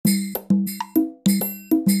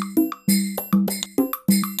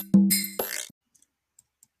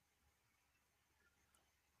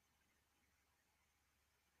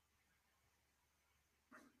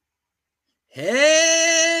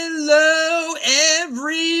Hello,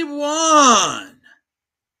 everyone.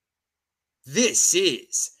 This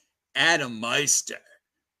is Adam Meister,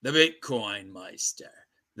 the Bitcoin Meister,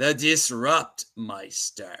 the Disrupt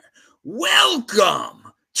Meister.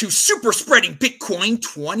 Welcome to Super Spreading Bitcoin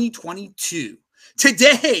 2022.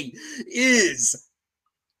 Today is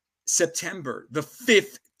September the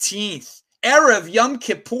 15th. Erev Yom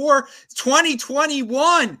Kippur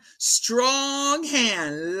 2021. Strong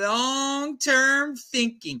hand, long-term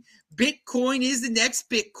thinking. Bitcoin is the next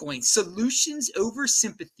Bitcoin. Solutions over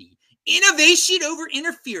sympathy. Innovation over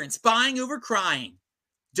interference. Buying over crying.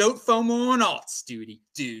 Don't FOMO on alts,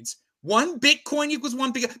 dudes. One Bitcoin equals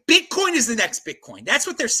one big. Bitcoin is the next Bitcoin. That's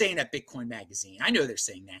what they're saying at Bitcoin Magazine. I know they're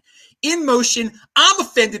saying that. In motion, I'm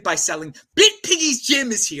offended by selling. BitPiggy's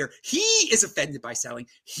Jim is here. He is offended by selling.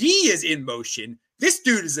 He is in motion. This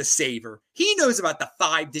dude is a saver. He knows about the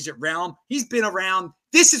 5-digit realm. He's been around.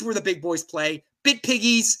 This is where the big boys play.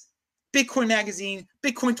 BitPiggy's, Bitcoin Magazine,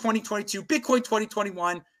 Bitcoin 2022, Bitcoin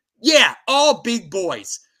 2021. Yeah, all big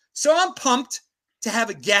boys. So I'm pumped to have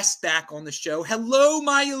a guest back on the show. Hello,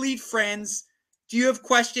 my elite friends. Do you have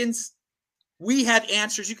questions? We have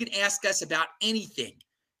answers. You can ask us about anything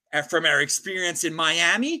from our experience in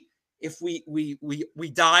Miami. If we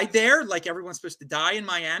died there, like everyone's supposed to die in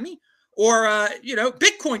Miami, or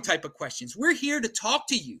Bitcoin type of questions. We're here to talk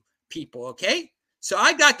to you people, okay? So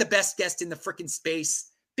I got the best guest in the freaking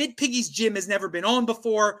space. BitPiggy's Jim has never been on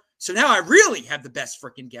before, so now I really have the best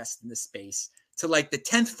freaking guest in the space to like the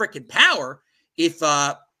 10th freaking power. If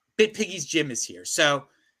BitPiggy's Jim is here. So,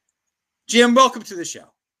 Jim, welcome to the show.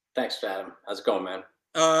 Thanks, Adam. How's it going, man?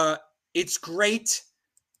 It's great.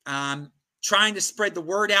 Trying to spread the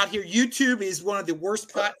word out here. YouTube is one of the worst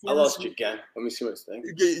platforms. I lost you again. Let me see what's saying.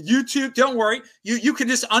 YouTube, don't worry. You can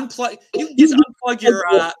just unplug. You can just unplug your.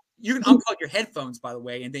 You can unplug your headphones, by the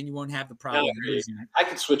way, and then you won't have the problem. I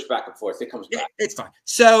can switch back and forth. It comes back. It's fine.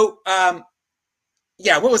 So,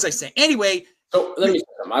 yeah. What was I saying? Anyway. So let me say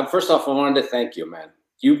something. First off, I wanted to thank you, man.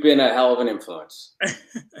 You've been a hell of an influence.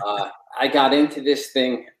 I got into this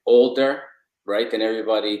thing older, right, than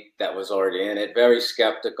everybody that was already in it. Very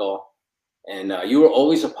skeptical, and you were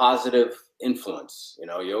always a positive influence. You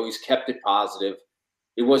know, you always kept it positive.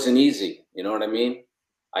 It wasn't easy. You know what I mean?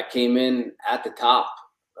 I came in at the top,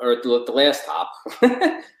 or at the last top,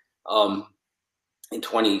 in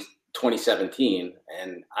 2017,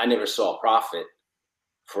 and I never saw a profit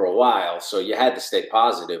for a while. So you had to stay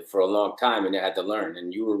positive for a long time, and you had to learn,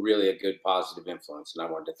 and you were really a good positive influence. And I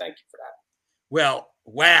wanted to thank you for that. Well,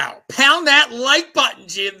 wow. Pound that like button,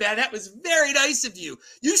 Jim. Man, that was very nice of you.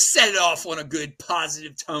 You set it off on a good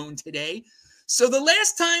positive tone today. So the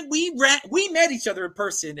last time we met each other in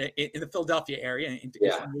person in the Philadelphia area in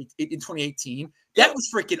 2018. That was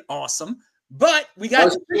freaking awesome. But we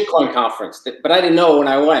got a Bitcoin conference, but I didn't know when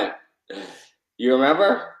I went. You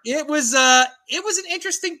remember? It was an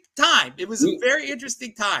interesting time. It was a very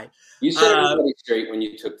interesting time. You said everybody straight when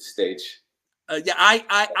you took the stage. Yeah,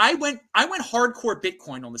 I went hardcore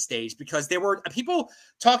Bitcoin on the stage because there were people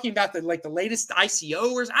talking about the latest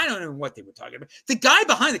ICOers. I don't know what they were talking about. The guy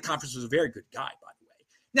behind the conference was a very good guy, by the way.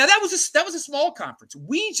 Now that was a small conference.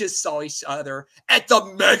 We just saw each other at the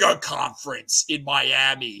mega conference in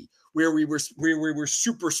Miami, where we were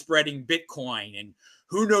super spreading Bitcoin and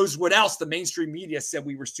who knows what else the mainstream media said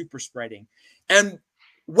we were super spreading. And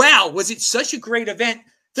wow, was it such a great event?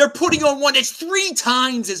 They're putting on one that's 3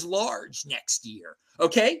 times as large next year.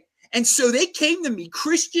 Okay. And so they came to me,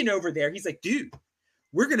 Christian over there. He's like, dude,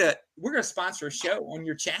 we're going to sponsor a show on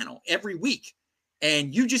your channel every week.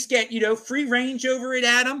 And you just get, free range over it,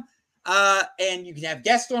 Adam. And you can have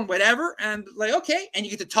guests on whatever. And like, okay. And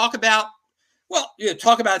you get to talk about,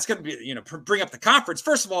 it's going to be, bring up the conference.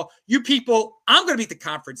 First of all, you people, I'm going to be at the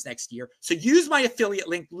conference next year. So use my affiliate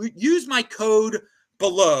link, use my code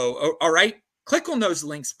below. All right. Click on those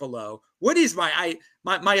links below. What is my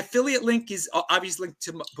affiliate link is obviously linked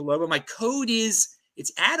to below, but my code is,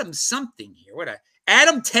 it's Adam something here.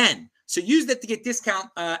 Adam 10. So use that to get discount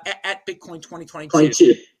at Bitcoin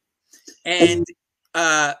 2022. And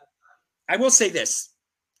I will say this.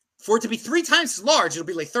 For it to be 3 times as large, it'll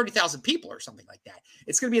be like 30,000 people or something like that.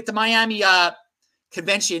 It's going to be at the Miami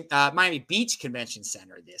Miami Beach Convention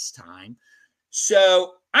Center this time.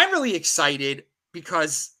 So I'm really excited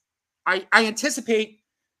because I anticipate,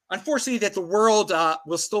 unfortunately, that the world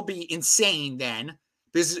will still be insane then,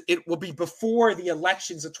 because it will be before the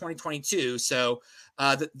elections of 2022. So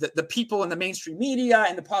the people in the mainstream media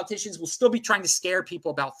and the politicians will still be trying to scare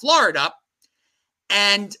people about Florida.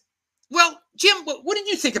 And well, Jim, what did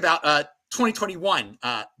you think about 2021,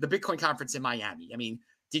 the Bitcoin conference in Miami? I mean,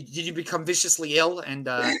 did you become viciously ill and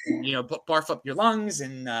barf up your lungs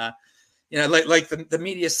and like the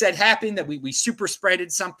media said happened, that we super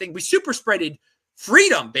spreaded something. We super spreaded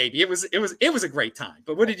freedom, baby. It was a great time.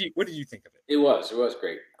 But what did you think of it? It was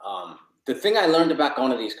great. The thing I learned about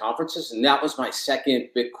going to these conferences, and that was my second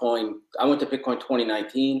Bitcoin. I went to Bitcoin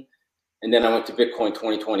 2019, and then I went to Bitcoin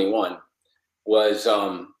 2021. Was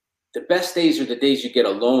the best days are the days you get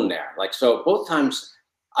alone there. Like, so both times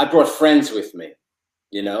I brought friends with me,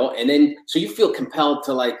 and then so you feel compelled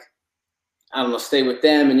to, like, I don't know, stay with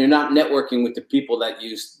them, and you're not networking with the people that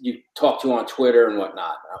you talk to on Twitter and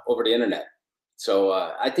whatnot over the internet. So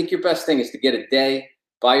I think your best thing is to get a day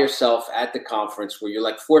by yourself at the conference where you're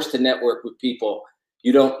like forced to network with people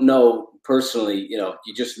you don't know personally.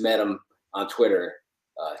 You just met them on Twitter.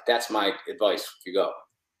 That's my advice if you go.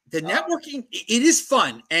 The networking, it is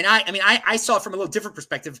fun. And I saw it from a little different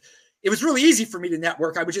perspective. It was really easy for me to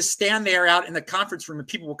network. I would just stand there out in the conference room and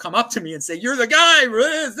people would come up to me and say, "You're the guy,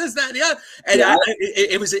 this, that, and the other." And yeah.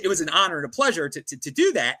 It was an honor and a pleasure to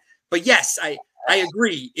do that. But yes, I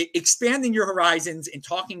agree. Expanding your horizons and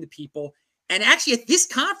talking to people. And actually at this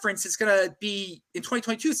conference, it's going to be in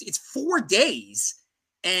 2022. It's 4 days.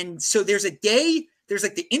 And so there's a day, there's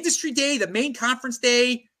like the industry day, the main conference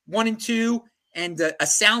day, 1 and 2, and a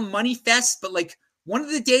Sound Money Fest. But like one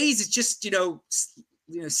of the days is just,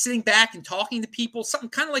 sitting back and talking to people, something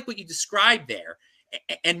kind of like what you described there,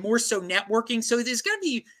 and more so networking. So there's going to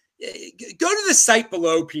be, go to the site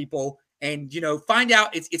below, people, and, find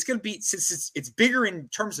out. It's going to be, since it's bigger in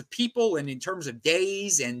terms of people and in terms of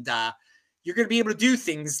days, and you're going to be able to do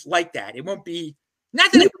things like that. It won't be,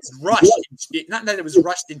 not that it was rushed, not that it was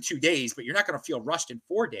rushed in 2 days, but you're not going to feel rushed in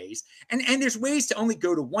 4 days. And there's ways to only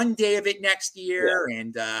go to 1 day of it next year.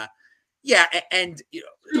 Yeah. And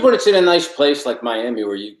when it's in a nice place like Miami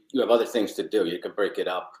where you have other things to do, you can break it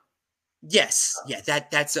up. Yes. Yeah.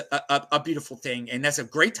 That's a beautiful thing. And that's a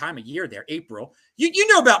great time of year there, April. You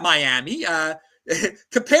know about Miami.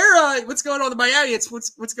 Compare what's going on in Miami. It's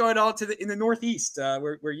what's going on in the Northeast,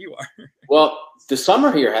 where you are. Well, the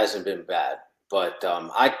summer here hasn't been bad, but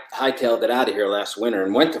I hightailed it out of here last winter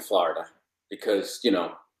and went to Florida because,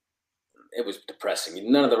 it was depressing.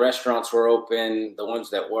 None of the restaurants were open. The ones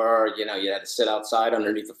that were, you had to sit outside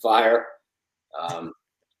underneath the fire.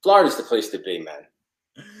 Florida's the place to be, man.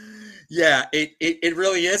 Yeah, it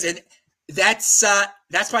really is. And that's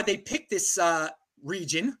why they picked this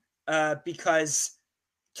region, because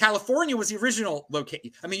California was the original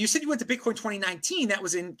location. I mean, you said you went to Bitcoin 2019. That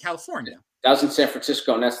was in California. That was in San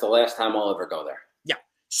Francisco, and that's the last time I'll ever go there. Yeah.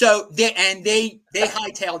 So they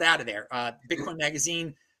hightailed out of there. Bitcoin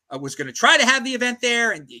Magazine was going to try to have the event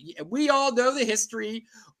there, and we all know the history,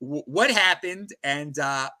 what happened, and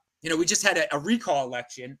we just had a recall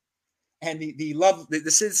election, and the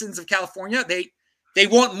citizens of California, they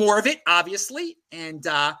want more of it, obviously, and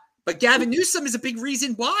but Gavin Newsom is a big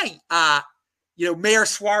reason why Mayor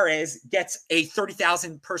Suarez gets a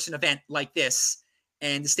 30,000 person event like this,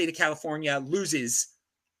 and the state of California loses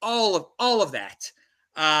all of that.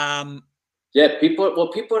 Yeah, people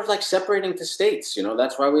are like separating to states.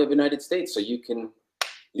 That's why we have United States, so you can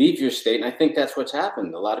leave your state. And I think that's what's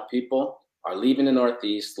happened. A lot of people are leaving the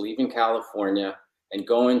Northeast, leaving California, and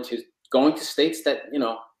going to states that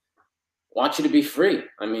want you to be free.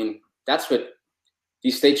 I mean, that's what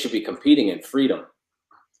these states should be competing in: freedom,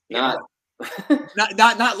 not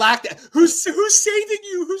lack that. Who's saving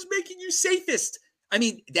you? Who's making you safest? I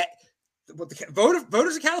mean, the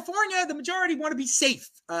voters of California, the majority want to be safe.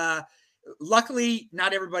 Luckily,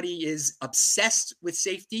 not everybody is obsessed with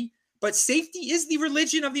safety, but safety is the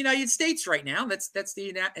religion of the United States right now. That's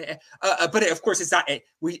but of course it's not.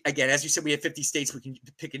 Again, as you said, we have 50 states. We can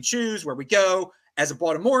pick and choose where we go. As a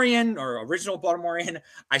Baltimorean or original Baltimorean,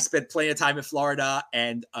 I spent plenty of time in Florida,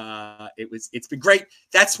 and it's been great.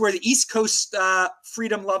 That's where the East Coast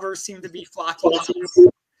freedom lovers seem to be flocking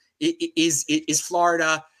to. Is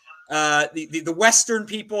Florida. The Western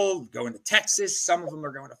people going to Texas. Some of them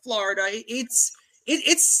are going to Florida. It's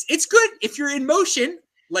good if you're in motion,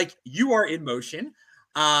 like you are in motion.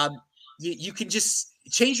 You can just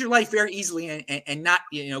change your life very easily and not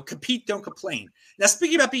compete, don't complain. Now,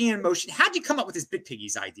 speaking about being in motion, how did you come up with this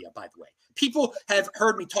BitPiggies idea? By the way, people have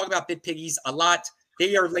heard me talk about BitPiggies a lot.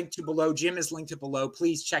 They are linked to below. Jim is linked to below.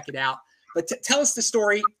 Please check it out. But tell us the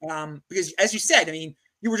story, because as you said, I mean,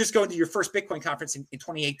 you were just going to your first Bitcoin conference in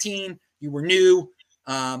 2018. You were new.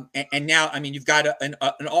 And now, I mean, you've got an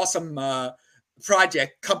awesome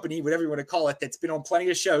project, company, whatever you want to call it, that's been on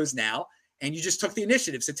plenty of shows now. And you just took the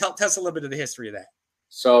initiative. So tell us a little bit of the history of that.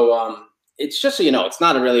 So it's just, it's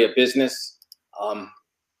not really a business.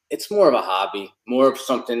 It's more of a hobby, more of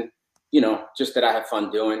something just that I have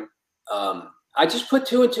fun doing. I just put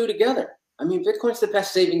 2 and 2 together. I mean, Bitcoin's the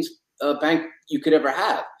best savings bank you could ever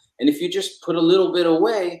have. And if you just put a little bit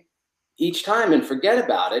away each time and forget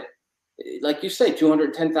about it, like you say,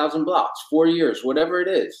 210,000 blocks, 4 years, whatever it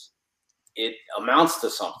is, it amounts to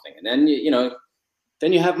something. And then,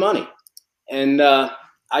 then you have money. And I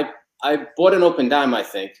bought an open dime, I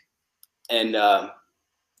think. And I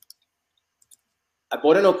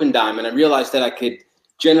bought an open dime, and I realized that I could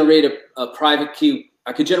generate a private key.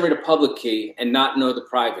 I could generate a public key and not know the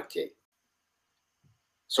private key.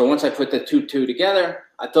 So once I put the 2 together,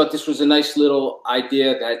 I thought this was a nice little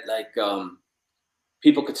idea that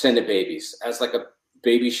people could send to babies as like a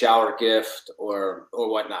baby shower gift or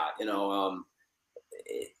whatnot. I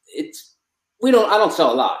don't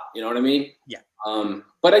sell a lot. You know what I mean? Yeah.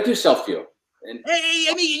 But I do sell few. And hey,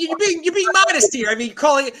 I mean, you're being modest here. I mean,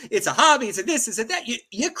 calling it's a hobby, it's a this, it's a that.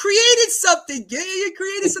 You created something. You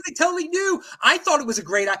created something totally new. I thought it was a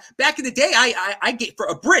great. Back in the day, I gave for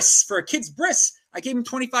a kid's bris. I gave him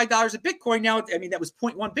 $25 of Bitcoin. Now, I mean, that was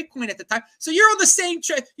 0.1 Bitcoin at the time. So you're on the same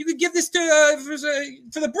track. You could give this for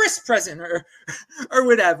the bris present or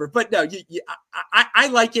whatever. But no, I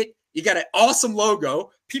like it. You got an awesome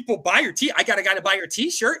logo. People buy your I got a guy to buy your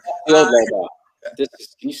T-shirt. Can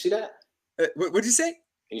you see that? What did you say?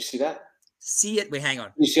 Can you see that? See it? Wait, hang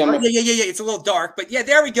on. You see yeah. It's a little dark, but yeah,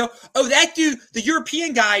 there we go. Oh, that dude, the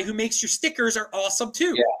European guy who makes your stickers are awesome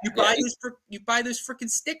too. Yeah, you buy those freaking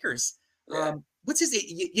stickers. Yeah. What's his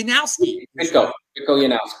name? Yanowski. Vico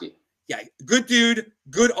Yanowski. Yeah, good dude,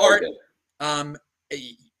 good art.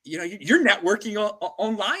 You're networking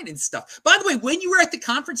online and stuff. By the way, when you were at the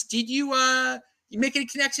conference, did you make any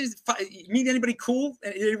connections? You meet anybody cool?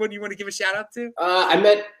 Anyone you want to give a shout out to? I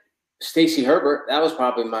met Stacy Herbert. That was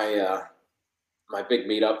probably my my big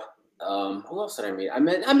meetup. Who else did I meet? I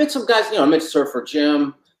met some guys. I met Surfer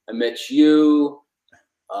Jim. I met you.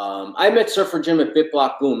 I met Surfer Jim at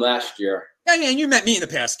BitBlock Boom last year. Yeah, and you met me in the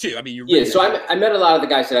past too. I mean, so I met a lot of the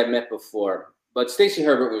guys that I've met before, but Stacy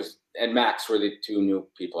Herbert and Max were the 2 new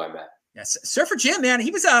people I met. Yes, Surfer Jim, man, he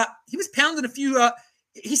was pounding a few.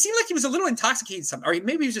 He seemed like he was a little intoxicated, or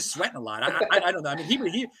maybe he was just sweating a lot. I don't know. I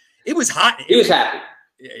mean, it was hot. He was happy.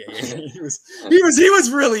 Yeah. He was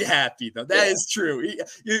really happy though. That is true.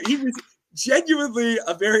 He was genuinely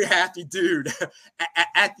a very happy dude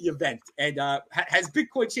at the event. And has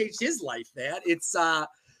Bitcoin changed his life, man? It's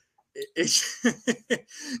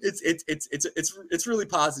really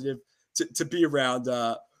positive to be around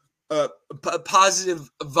positive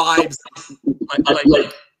vibes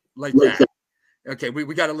like that. Okay,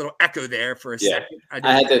 we got a little echo there for a second.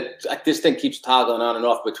 I had to. This thing keeps toggling on and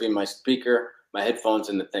off between my speaker, my headphones,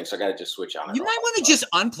 and the thing, so I got to just switch on. You might want to just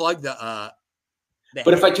unplug the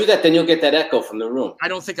but if I do that, then you'll get that echo from the room. I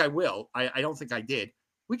don't think I will. I don't think I did.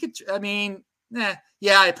 We could. I mean,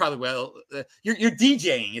 yeah, I probably will. You're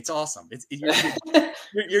DJing. It's awesome.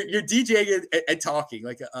 You're DJing and talking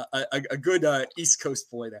like a good East Coast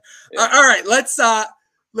boy there. Yeah. All right, let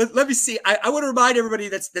me see. I want to remind everybody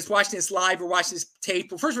that's watching this live or watching this tape.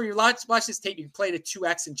 Well, first of all, you're watching this tape, you can play it at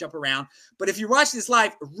 2x and jump around. But if you're watching this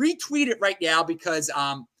live, retweet it right now because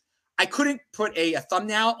I couldn't put a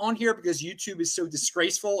thumbnail on here because YouTube is so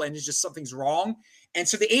disgraceful and it's just something's wrong. And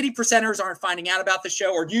so the 80%ers aren't finding out about the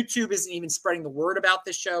show, or YouTube isn't even spreading the word about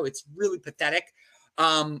this show. It's really pathetic.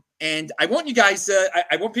 And I want you guys,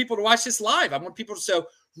 I want people to watch this live. I want people to,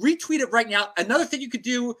 retweet it right now. Another thing you could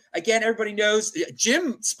do, again, everybody knows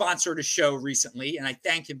Jim sponsored a show recently, and I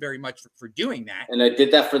thank him very much for doing that. And I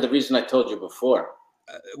did that for the reason I told you before.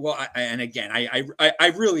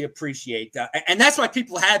 I really appreciate that. And that's why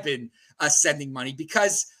people have been sending money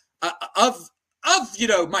because of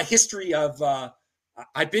my history of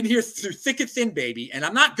I've been here through thick and thin, baby, and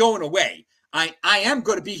I'm not going away. I am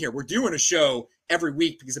going to be here. We're doing a show every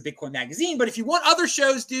week because of Bitcoin Magazine. But if you want other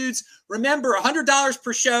shows, dudes, remember $100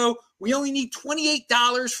 per show. We only need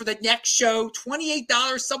 $28 for the next show.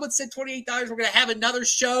 $28. Someone said $28. We're going to have another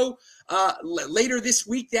show later this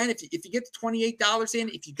week. Then, if you get the $28 in,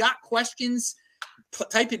 if you got questions,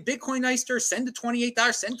 type in Bitcoin Neister, send the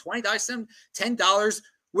 $28, send $20, send $10,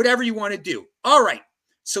 whatever you want to do. All right.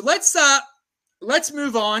 So let's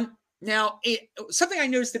move on. Now, something I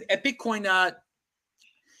noticed at Bitcoin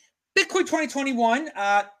 2021,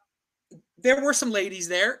 there were some ladies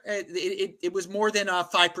there. It was more than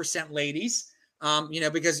 5% ladies,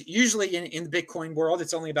 because usually in the Bitcoin world,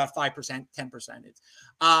 it's only about 5%, 10%.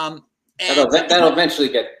 That'll eventually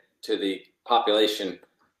get to the population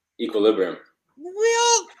equilibrium.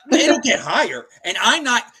 Well, it'll get higher. And I'm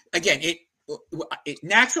not, again, it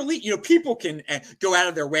naturally, people can go out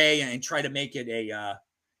of their way and try to make it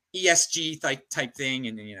ESG type thing,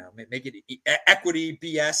 and make it equity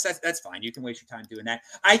BS. That's fine. You can waste your time doing that.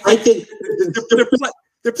 I think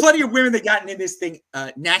there are plenty of women that gotten in this thing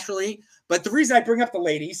naturally. But the reason I bring up the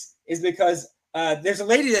ladies is because there's a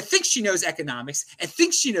lady that thinks she knows economics and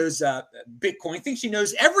thinks she knows Bitcoin, thinks she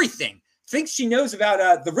knows everything, thinks she knows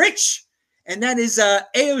about the rich, and that is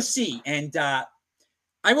AOC. And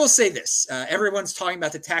I will say this: everyone's talking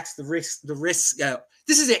about the tax, the risk.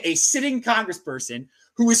 This is a sitting congressperson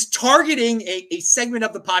who is targeting a segment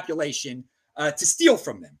of the population to steal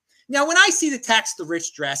from them. Now, when I see the tax the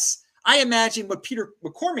rich dress, I imagine what Peter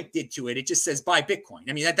McCormick did to it. It just says buy Bitcoin.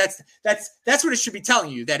 I mean, that's what it should be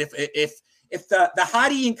telling you. That if the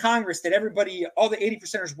hottie in Congress that everybody, all the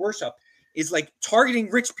 80%ers worship, is like targeting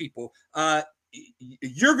rich people,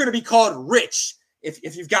 you're going to be called rich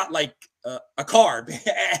if you've got like a card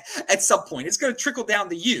at some point. It's going to trickle down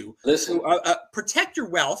to you. Listen, so, protect your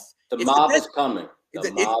wealth. The mob is coming.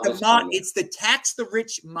 It's the tax the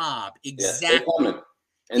rich mob. Exactly. Yeah, they're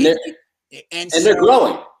coming. And they're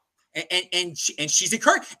growing. And she's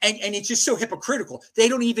encouraged, and it's just so hypocritical. They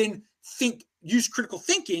don't even use critical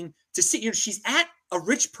thinking to see. She's at a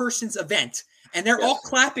rich person's event, and they're all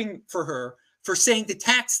clapping for her for saying to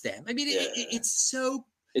tax them. I mean,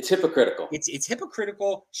 it's hypocritical. It's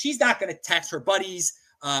hypocritical. She's not going to tax her buddies.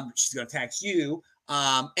 She's going to tax you.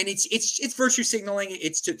 And it's virtue signaling.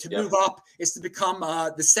 It's to move up. It's to become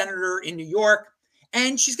the senator in New York,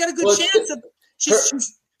 and she's got a good chance of.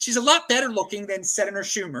 She's a lot better looking than Senator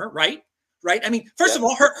Schumer, right? Right. I mean, first of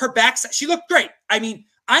all, her backside, she looked great. I mean,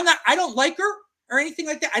 I don't like her or anything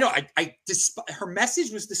like that. Her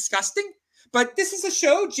message was disgusting. But this is a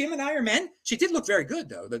show. Jim and I are men. She did look very good,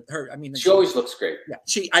 though. She always looks great. Yeah.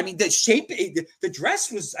 The shape, the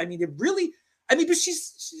dress was. I mean, it really. I mean, but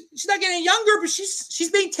she's not getting younger, but she's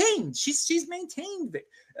maintained. She's maintained.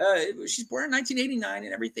 She's born in 1989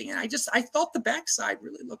 and everything. And I thought the backside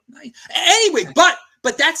really looked nice. Anyway,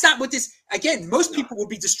 but that's not what this. Again, most people would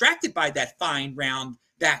be distracted by that fine round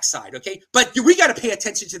backside. Okay, but we got to pay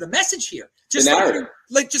attention to the message here. Just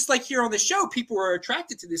like here on the show, people are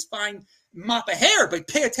attracted to this fine mop of hair, but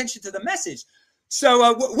pay attention to the message.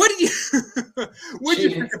 So, what did you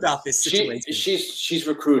think about this situation? She's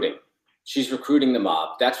recruiting. She's recruiting the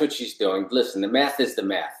mob. That's what she's doing. Listen, the math is the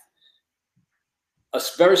math. A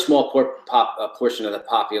very small portion of the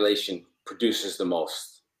population produces the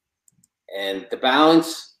most. And the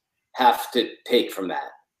balance have to take from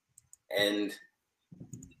that. And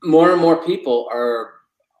more and more people are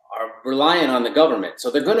relying on the government.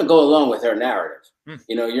 So they're going to go along with her narrative.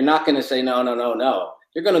 You're not going to say, no.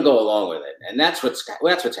 You're going to go along with it. And that's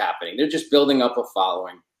what's happening. They're just building up a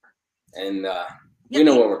following. And we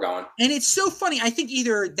know where we're going. And it's so funny. I think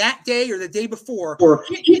either that day or the day before,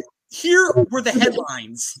 here were the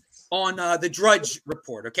headlines on the Drudge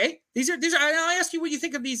Report. Okay, these are. I'll ask you what you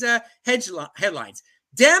think of these headlines.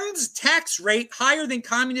 Dems tax rate higher than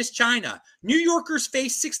communist China. New Yorkers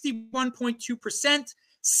face 61.2%.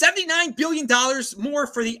 $79 billion more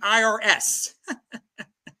for the IRS.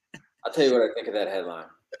 I'll tell you what I think of that headline.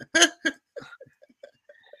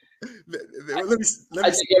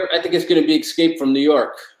 I think it's going to be Escape from New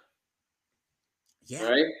York. Yeah.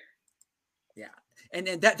 Right. Yeah, and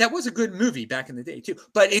that was a good movie back in the day too.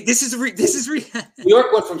 But this is New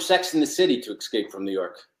York went from Sex and the City to Escape from New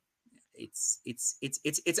York.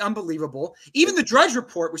 It's unbelievable. Even the Drudge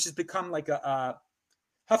Report, which has become like a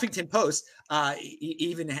Huffington Post,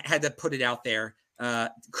 even had to put it out there.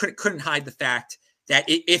 Couldn't hide the fact that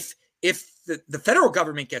if the federal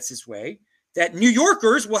government gets its way, that New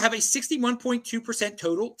Yorkers will have a 61.2%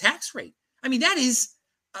 total tax rate. I mean,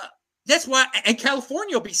 that's why, and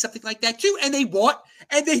California will be something like that too. And they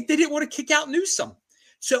didn't want to kick out Newsom.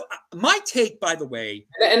 So my take, by the way,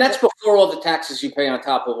 and that's before all the taxes you pay on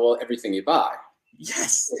top of everything you buy.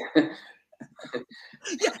 Yes. Yeah,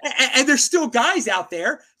 and there's still guys out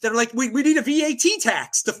there that are like, we need a VAT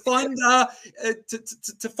tax to fund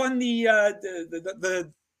to fund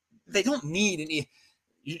the they don't need any.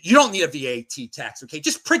 You don't need a VAT tax, okay?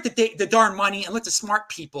 Just print the darn money and let the smart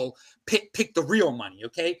people pick the real money,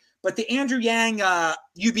 okay? But the Andrew Yang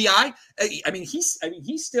UBI, he's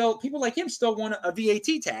still, people like him still want a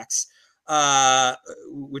VAT tax,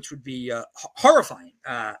 which would be horrifying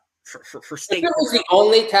for state. If it was the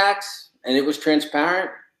only tax and it was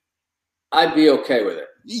transparent, I'd be okay with it.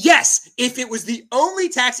 Yes, if it was the only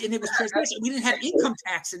tax and it was transparent, we didn't have income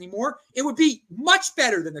tax anymore, it would be much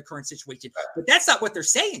better than the current situation. But that's not what they're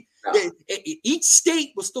saying. No. Each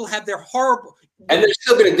state will still have their horrible, and they're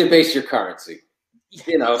still going to debase your currency.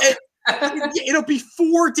 It'll be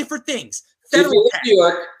 4 different things. Federal tax.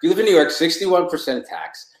 You live in New York, 61%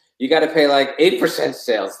 tax. You got to pay like 8%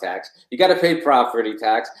 sales tax. You got to pay property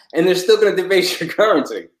tax, and they're still going to debase your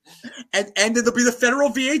currency. And then there'll be the federal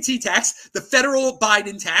VAT tax, the federal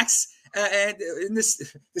Biden tax, and in the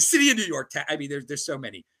city of New York tax. I mean, there's so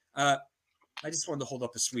many. I just wanted to hold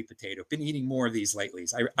up a sweet potato. Been eating more of these lately.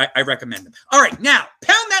 I recommend them. All right, now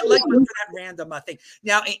pound that like for that random thing.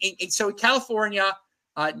 Now, so in California,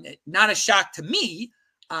 not a shock to me,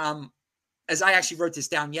 as I actually wrote this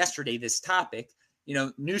down yesterday. This topic,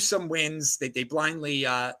 Newsom wins. They blindly,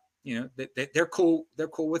 they're cool. They're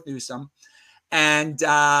cool with Newsom, and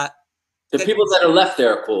the people that are left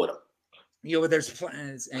there are cool with him. There's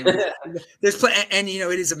plans, and and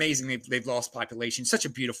it is amazing. They've lost population. Such a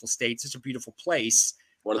beautiful state, such a beautiful place.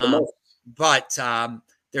 One of the most. But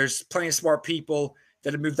there's plenty of smart people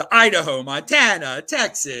that have moved to Idaho, Montana,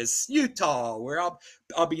 Texas, Utah, where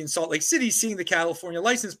I'll be in Salt Lake City seeing the California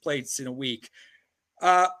license plates in a week.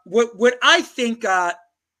 What I think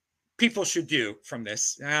people should do from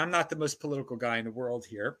this, and I'm not the most political guy in the world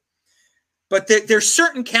here, but there's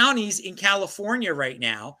certain counties in California right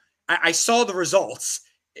now. I saw the results.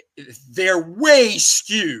 They're way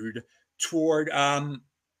skewed toward. They're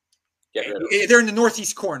in the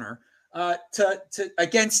northeast corner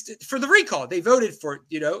against for the recall. They voted for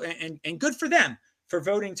it, and good for them for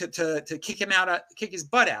voting to kick him out, kick his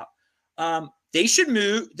butt out. They should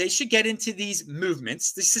move. They should get into these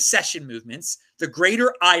movements, the secession movements, the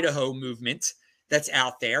Greater Idaho movement that's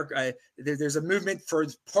out there. There's a movement for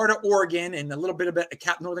part of Oregon and a little bit of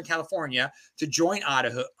Northern California to join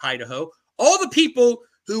Idaho. All the people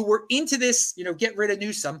who were into this, get rid of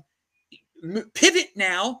Newsom, pivot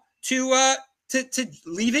now to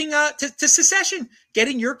leaving to secession,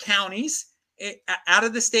 getting your counties out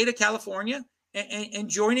of the state of California and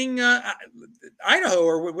joining Idaho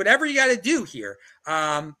or whatever you got to do here,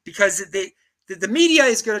 because the media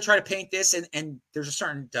is going to try to paint this, and there's a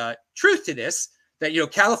certain truth to this. That,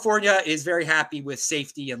 California is very happy with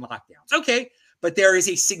safety and lockdowns. Okay. But there is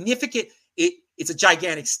a significant, it's a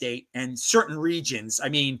gigantic state, and certain regions, I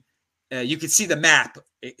mean, you can see the map.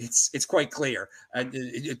 It's quite clear,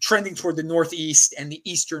 trending toward the northeast and the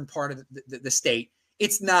eastern part of the state.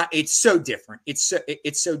 It's so different. It's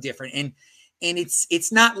so different. And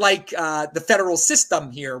it's not like the federal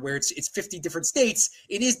system here where it's 50 different states.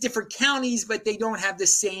 It is different counties, but they don't have the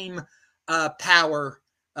same power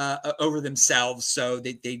over themselves, so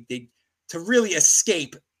they to really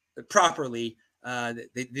escape properly,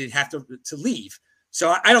 they have to leave.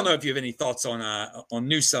 So I don't know if you have any thoughts on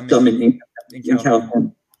Newsom in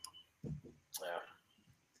California.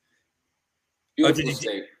 Yeah. Beautiful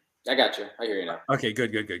state. I got you. I hear you now. Okay,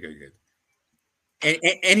 good.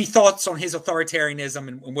 Any thoughts on his authoritarianism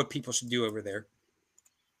and what people should do over there?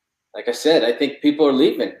 Like I said, I think people are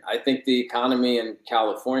leaving. I think the economy in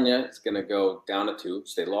California is going to go down the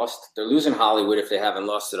tubes. They're losing Hollywood if they haven't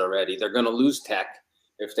lost it already. They're going to lose tech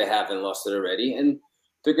if they haven't lost it already. And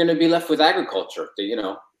they're going to be left with agriculture,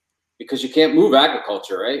 because you can't move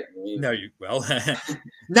agriculture, right?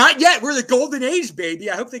 Not yet. We're the golden age, baby.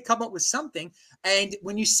 I hope they come up with something. And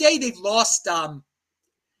when you say they've lost tech,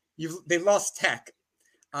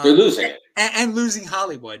 they're losing it. And losing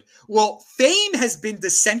Hollywood. Well, fame has been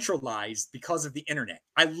decentralized because of the internet.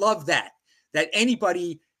 I love that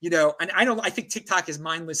anybody, and I think TikTok is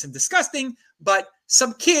mindless and disgusting, but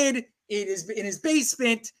some kid in his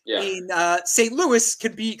basement in St. Louis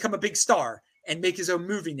can become a big star and make his own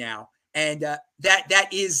movie now. And that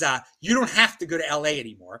is, you don't have to go to LA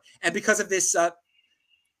anymore. And because of this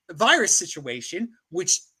virus situation,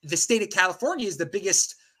 which the state of California is the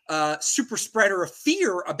biggest super spreader of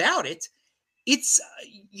fear about it,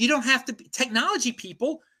 you don't have to technology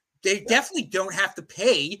people. They definitely don't have to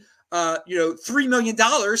pay $3 million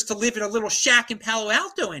to live in a little shack in Palo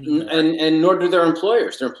Alto anymore. And nor do their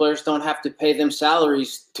employers. Their employers don't have to pay them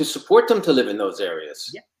salaries to support them to live in those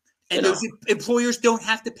areas. Yeah. And those employers don't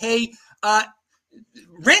have to pay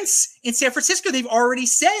rents in San Francisco. They've already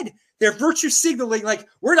said they're virtue signaling, like,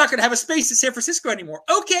 we're not going to have a space in San Francisco anymore.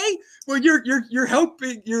 Okay, well, you're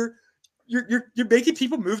helping, you're making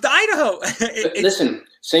people move to Idaho. Listen,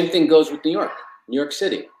 same thing goes with New York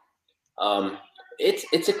City.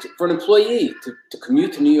 It's for an employee to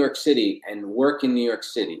commute to New York City and work in New York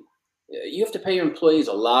City. You have to pay your employees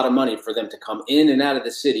a lot of money for them to come in and out of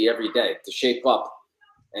the city every day to shape up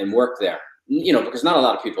and work there. Because not a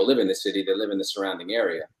lot of people live in the city; they live in the surrounding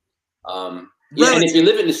area. And if you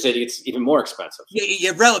live in the city, it's even more expensive.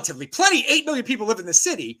 Yeah, relatively. 8 million people live in the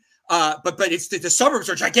city, but it's the suburbs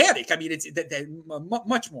are gigantic. I mean, it's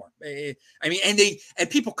much more. I mean, and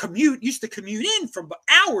people used to commute in from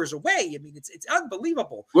hours away. I mean, it's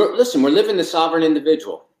unbelievable. We're living the sovereign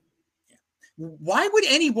individual. Yeah. Why would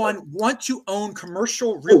anyone want to own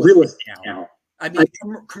commercial real estate now? I mean,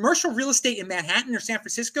 commercial real estate in Manhattan or San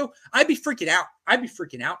Francisco, I'd be freaking out. I'd be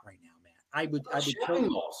freaking out right now, man. I would.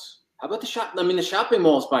 Shopping malls. How about the shop? I mean, the shopping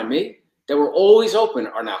malls by me that were always open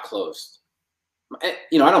are now closed.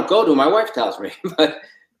 You know, I don't go to them. My wife tells me, but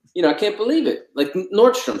you know, I can't believe it. Like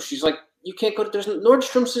Nordstrom, she's like, you can't go to.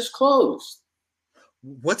 Nordstrom's is closed.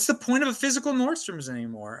 What's the point of a physical Nordstrom's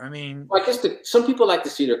anymore? I mean, well, I guess some people like to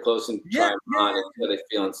see their clothes and try them on and how they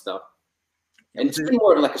feel and stuff. And it's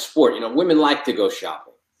more like a sport. You know, women like to go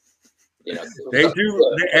shopping. You know, they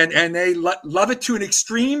do, and they love it to an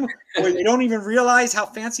extreme where they don't even realize how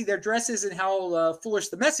fancy their dress is and how foolish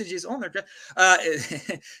the message is on their dress.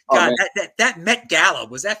 God, that Met Gala,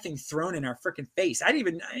 was that thing thrown in our freaking face?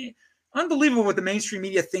 Unbelievable what the mainstream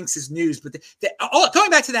media thinks is news. But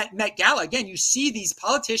going back to that Met Gala again, you see these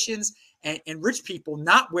politicians and rich people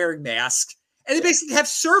not wearing masks, and they basically have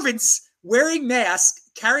servants wearing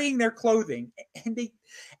masks, carrying their clothing, and they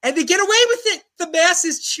get away with it. The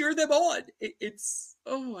masses cheer them on. It's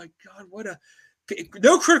oh my God,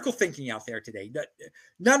 no critical thinking out there today,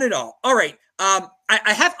 none at all. All right, I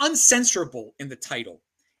have uncensorable in the title,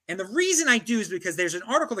 and the reason I do is because there's an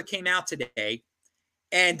article that came out today.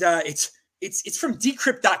 And it's from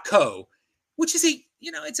Decrypt.co, which is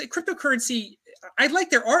it's a cryptocurrency. I like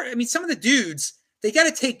their art. I mean, some of the dudes, they got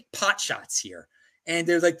to take pot shots here. And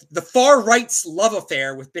they're like the far right's love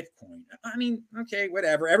affair with Bitcoin. I mean, okay,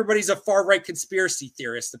 whatever. Everybody's a far right conspiracy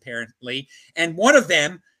theorist, apparently. And one of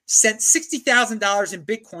them sent $60,000 in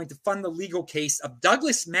Bitcoin to fund the legal case of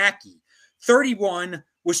Douglas Mackey, 31,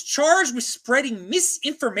 was charged with spreading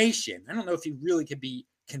misinformation. I don't know if he really could be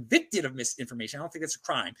convicted of misinformation. I don't think that's a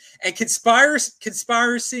crime. And conspiring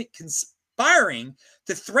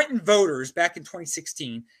to threaten voters back in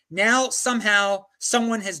 2016. Now somehow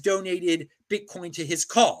someone has donated Bitcoin to his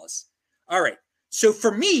cause. All right. So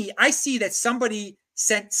for me, I see that somebody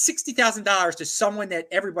sent $60,000 to someone that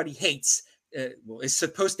everybody hates, is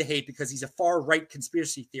supposed to hate because he's a far right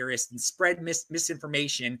conspiracy theorist and spread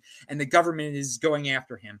misinformation, and the government is going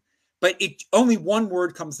after him. But only one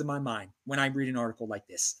word comes to my mind when I read an article like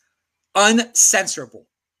this: uncensorable.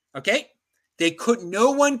 Okay,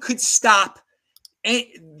 no one could stop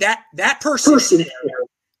that person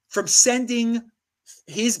from sending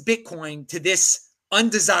his Bitcoin to this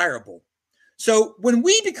undesirable. So when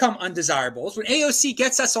we become undesirables, when AOC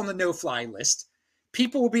gets us on the no-fly list,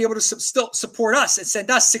 people will be able to still support us and send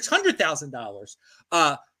us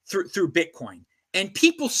 $600,000 through Bitcoin, and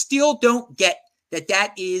people still don't get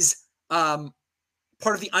that is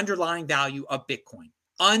part of the underlying value of Bitcoin.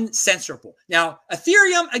 Uncensorable. Now,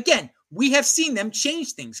 Ethereum, again, we have seen them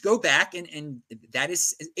change things, go back, and that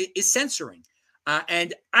is censoring.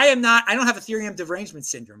 And I don't have Ethereum derangement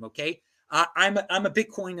syndrome. Okay, I'm a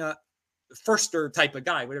Bitcoin firster type of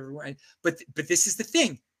guy, whatever. But this is the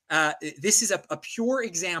thing. This is a pure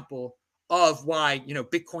example of why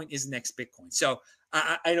Bitcoin is the next Bitcoin. So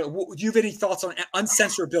I don't. Do you have any thoughts on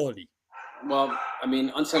uncensorability? Well, I mean,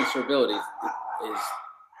 uncensorability is.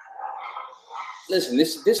 Listen,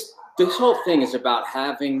 this whole thing is about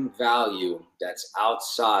having value that's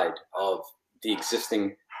outside of the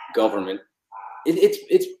existing government.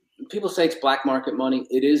 It's people say it's black market money.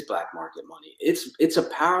 It is black market money. It's a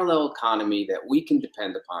parallel economy that we can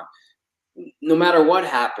depend upon, no matter what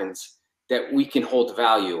happens, that we can hold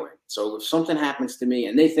value in. So if something happens to me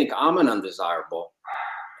and they think I'm an undesirable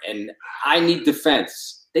and I need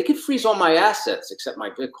defense, they could freeze all my assets except my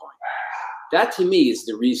Bitcoin. That to me is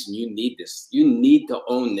the reason you need this. You need to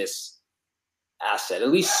own this asset, at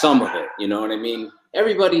least some of it. You know what I mean?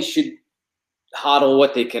 Everybody should hodl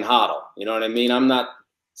what they can hodl. You know what I mean?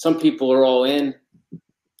 Some people are all in.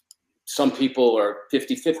 Some people are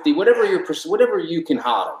 50-50, whatever you can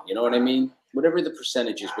hodl. You know what I mean? Whatever the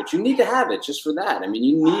percentage is, but you need to have it just for that. I mean,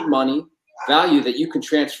 you need money, value that you can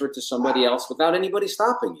transfer to somebody else without anybody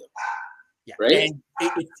stopping you. Yeah, right? And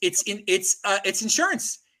it's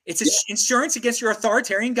insurance. It's insurance against your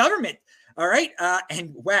authoritarian government. All right.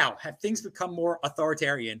 And wow, have things become more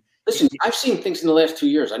authoritarian? Listen, I've seen things in the last 2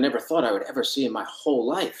 years I never thought I would ever see in my whole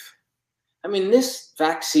life. I mean, this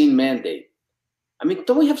vaccine mandate. I mean,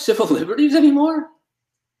 don't we have civil liberties anymore?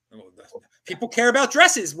 People care about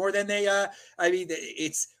dresses more than they. I mean,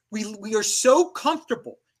 we are so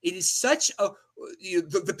comfortable. It is such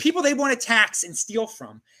the people they want to tax and steal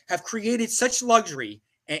from have created such luxury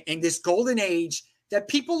and this golden age that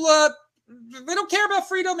people they don't care about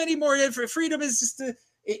freedom anymore. Freedom is just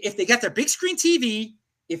if they got their big screen TV,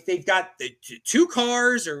 if they've got the 2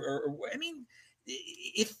 cars, or I mean,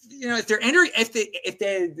 if they're entering, if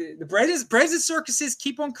the bread and circuses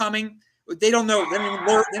keep on coming, They don't know. They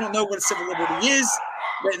don't know what a civil liberty is.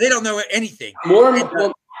 They don't know anything. More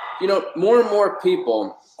and more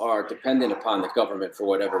people are dependent upon the government for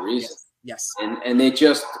whatever reason. Yes. And they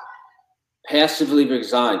just passively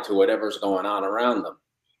resign to whatever's going on around them.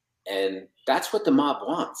 And that's what the mob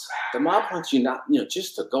wants. The mob wants you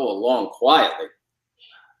just to go along quietly.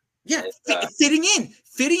 Yeah, fitting in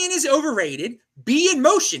is overrated. Be in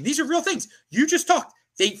motion. These are real things. You just talked.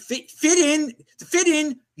 They fit in. To fit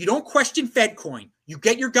in, you don't question FedCoin. You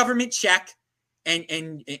get your government check,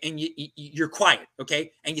 and you're quiet,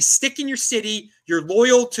 okay? And you stick in your city. You're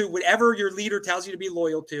loyal to whatever your leader tells you to be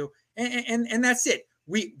loyal to, and that's it.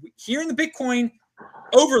 We here in the Bitcoin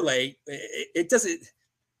overlay, it doesn't.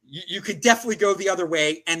 You could definitely go the other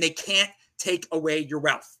way, and they can't take away your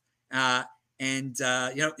wealth. Matt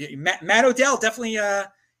Odell definitely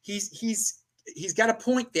he's got a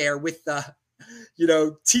point there with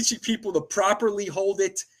teaching people to properly hold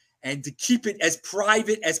it and to keep it as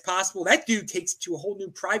private as possible. That dude takes it to a whole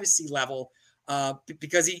new privacy level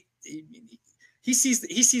because he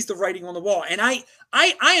sees the writing on the wall. And I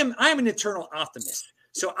am an eternal optimist.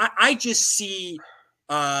 So I just see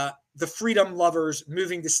the freedom lovers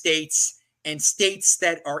moving to states and states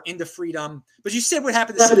that are into freedom. But you said what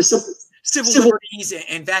happened to civil liberties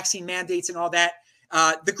and vaccine mandates and all that.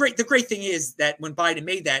 The great thing is that when Biden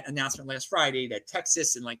made that announcement last Friday, that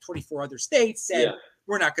Texas and like 24 other states said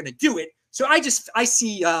we're not going to do it. So I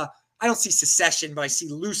see I don't see secession, but I see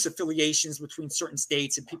loose affiliations between certain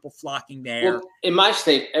states and people flocking there. Well, in my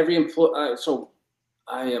state, every employee. So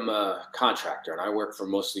I am a contractor, and I work for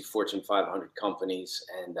mostly Fortune 500 companies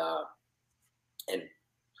and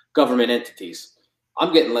government entities.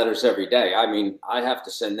 I'm getting letters every day. I mean, I have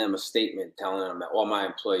to send them a statement telling them that all my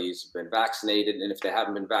employees have been vaccinated, and if they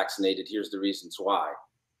haven't been vaccinated, here's the reasons why,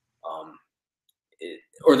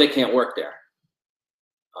 or they can't work there.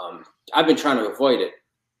 I've been trying to avoid it,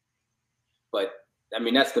 but I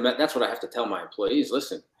mean, that's what I have to tell my employees.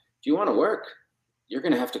 Listen, if you want to work, you're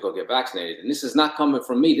going to have to go get vaccinated, and this is not coming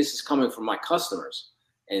from me. This is coming from my customers,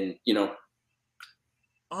 and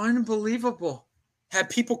unbelievable. Have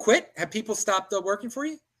people quit? Have people stopped working for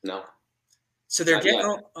you? No. So they're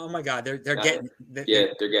getting. Oh my God, they're getting. They're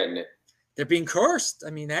getting it. They're being coerced. I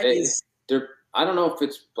mean, I don't know if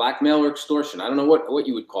it's blackmail or extortion. I don't know what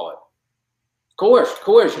you would call it.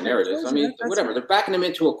 Coercion. There it is. I mean, whatever. Right. They're backing them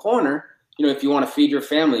into a corner. If you want to feed your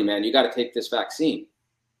family, man, you got to take this vaccine.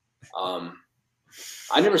 I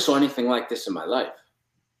never saw anything like this in my life.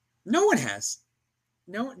 No one has.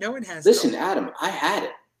 No one has. Listen, Adam, I had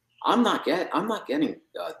it. I'm not getting. I'm going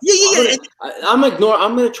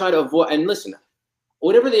to try to avoid. And listen,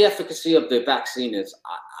 whatever the efficacy of the vaccine is,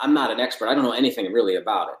 I'm not an expert. I don't know anything really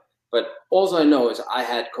about it. But all I know is I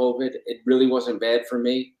had COVID. It really wasn't bad for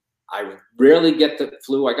me. I rarely get the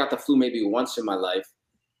flu. I got the flu maybe once in my life.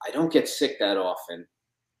 I don't get sick that often.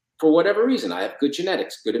 For whatever reason, I have good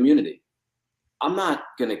genetics, good immunity. I'm not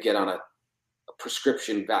going to get on a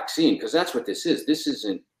prescription vaccine because that's what this is. This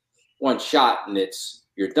isn't one shot and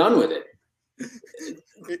you're done with it.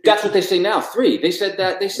 That's what they say now. 3. They said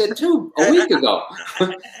 2 a week ago.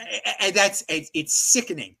 And it's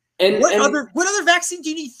sickening. And what other vaccine do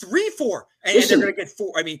you need 3 for? And they're going to get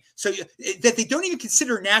 4. I mean, so that they don't even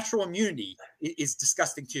consider natural immunity is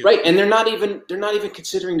disgusting too. Right, and they're not even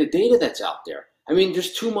considering the data that's out there. I mean,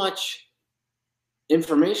 there's too much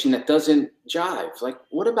information that doesn't jive. Like,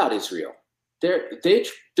 what about Israel? They're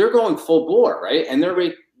going full bore, right? And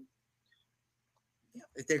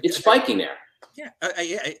it's spiking there. Yeah,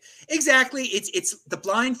 exactly. It's the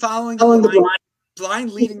blind following the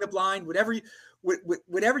blind leading the blind. Whatever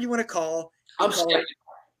you want to call. I'm scared.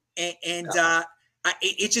 It's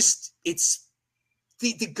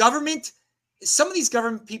the government. Some of these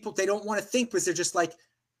government people, they don't want to think because they're just like,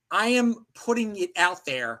 I am putting it out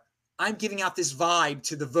there. I'm giving out this vibe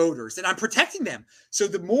to the voters and I'm protecting them. So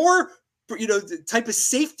the more, the type of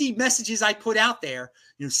safety messages I put out there,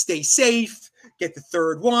 stay safe, get the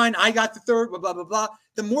third one. I got the third, blah, blah, blah, blah.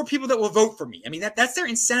 The more people that will vote for me. I mean, that's their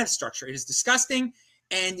incentive structure. It is disgusting.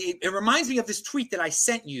 And it reminds me of this tweet that I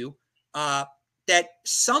sent you that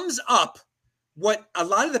sums up what a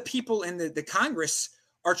lot of the people in the Congress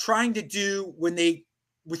are trying to do with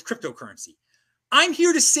cryptocurrency. I'm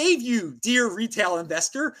here to save you, dear retail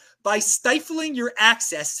investor, by stifling your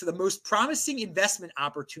access to the most promising investment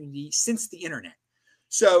opportunity since the internet.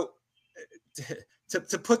 So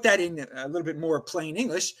to put that in a little bit more plain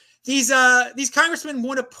English, these congressmen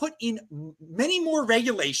want to put in many more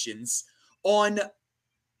regulations on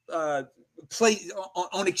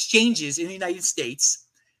exchanges in the United States,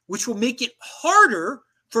 which will make it harder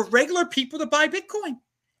for regular people to buy Bitcoin.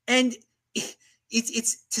 And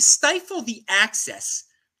it's to stifle the access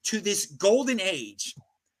to this golden age,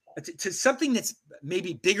 to something that's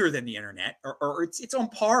maybe bigger than the internet, or it's on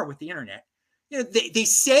par with the internet. You know, they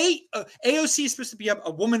say AOC is supposed to be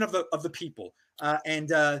a woman of the people,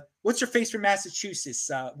 and what's her face from Massachusetts?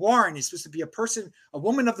 Warren is supposed to be a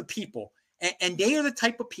woman of the people, and they are the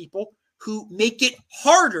type of people who make it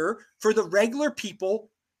harder for the regular people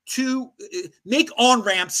to make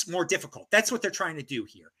on-ramps more difficult. That's what they're trying to do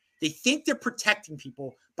here. They think they're protecting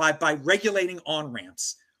people by regulating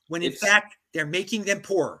on-ramps, when in fact they're making them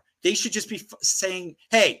poorer. They should just be saying,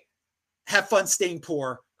 hey, have fun staying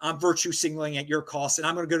poor. I'm virtue signaling at your cost, and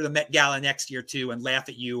I'm going to go to the Met Gala next year too and laugh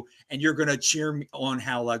at you, and you're going to cheer me on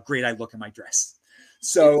how great I look in my dress.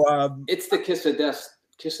 So it's the kiss of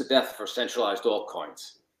death for centralized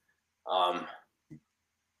altcoins. I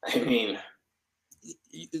mean,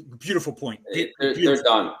 beautiful point. They're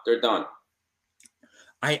done. They're done.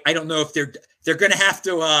 I don't know if they're going to have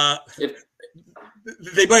to.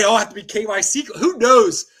 They might all have to be KYC. Who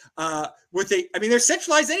knows? I mean, they're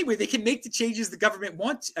centralized anyway. They can make the changes the government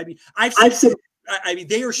wants. I mean, I mean,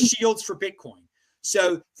 they are shields for Bitcoin.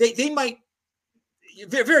 So they might.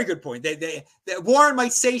 Very good point. Warren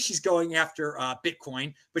might say she's going after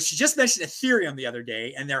Bitcoin, but she just mentioned Ethereum the other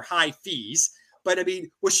day and their high fees. But I mean,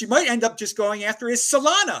 what she might end up just going after is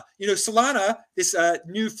Solana. You know, Solana, this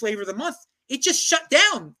new flavor of the month, it just shut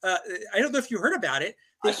down. I don't know if you heard about it.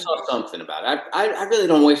 I saw something about it. I really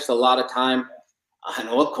don't waste a lot of time on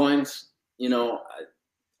altcoins. You know,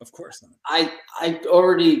 of course not. I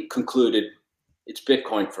already concluded it's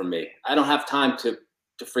Bitcoin for me. I don't have time to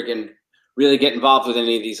friggin' really get involved with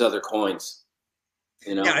any of these other coins.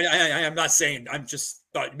 You know? Yeah, I'm not saying. I'm just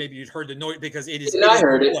thought maybe you'd heard the noise, because it is. I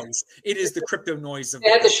heard it. It is the crypto noise of. They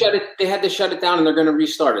had to shut it. They had to shut it down, and they're going to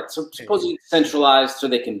restart it. So supposedly centralized, so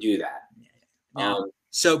they can do that. Yeah.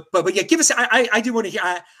 So, but yeah, give us. I do want to hear.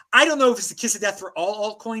 I don't know if it's the kiss of death for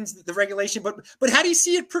all altcoins, the regulation, but how do you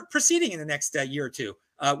see it proceeding in the next year or two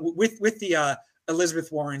with the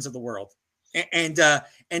Elizabeth Warrens of the world, and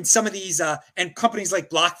some of these and companies like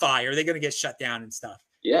BlockFi, are they going to get shut down and stuff?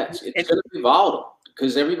 Yeah, it's going to be volatile,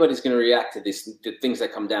 because everybody's going to react to things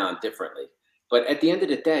that come down differently. But at the end of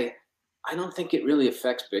the day, I don't think it really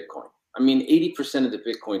affects Bitcoin. I mean, 80% of the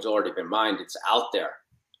Bitcoin's already been mined. It's out there.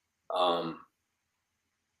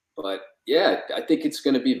 But yeah, I think it's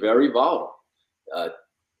going to be very volatile.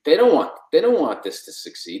 They don't want this to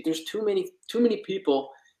succeed. There's too many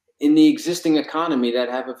people in the existing economy that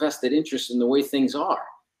have a vested interest in the way things are.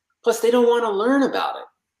 Plus, they don't want to learn about it.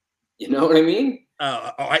 You know what I mean?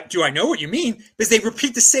 Do I know what you mean? Because they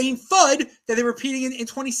repeat the same FUD that they're repeating in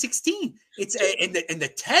 2016. It's and the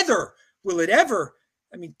tether. Will it ever?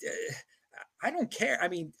 I mean, I don't care. I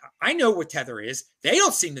mean, I know what tether is. They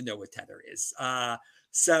don't seem to know what tether is.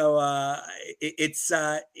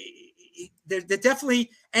 They're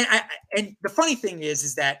definitely, and the funny thing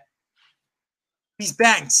is that these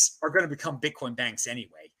banks are going to become Bitcoin banks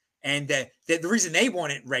anyway, and the reason they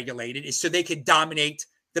want it regulated is so they can dominate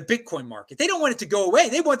the Bitcoin market. They don't want it to go away.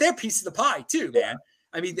 They want their piece of the pie too, man.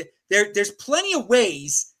 I mean, there's plenty of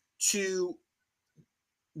ways to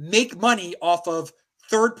make money off of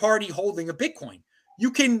third-party holding of Bitcoin.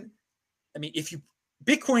 You can, I mean,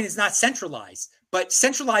 Bitcoin is not centralized, but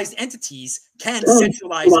centralized entities can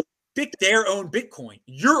centralize their own Bitcoin,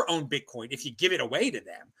 your own Bitcoin, if you give it away to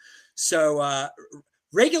them. So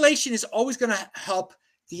regulation is always going to help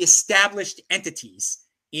the established entities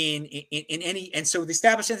in any, and so the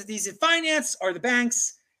established entities in finance are the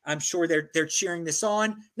banks. I'm sure they're cheering this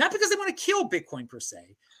on, not because they want to kill Bitcoin per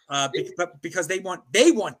se, but because they want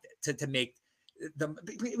to make them.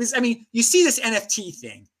 I mean, you see this NFT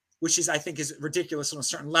thing, which is, I think, is ridiculous on a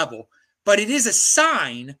certain level, but it is a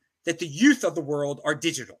sign that the youth of the world are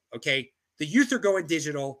digital. Okay, the youth are going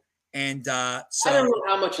digital, and so I don't know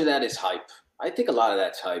how much of that is hype. I think a lot of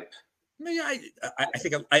that's hype. I mean, I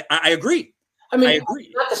think I agree. I mean, I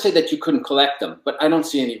agree. Not to say that you couldn't collect them, but I don't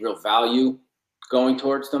see any real value going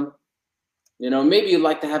towards them. You know, maybe you'd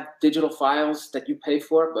like to have digital files that you pay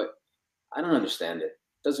for, but I don't understand it.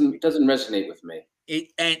 It doesn't resonate with me.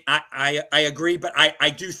 I agree, but I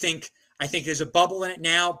do think there's a bubble in it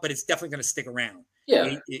now, but it's definitely going to stick around.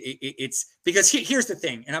 Yeah, it's because here's the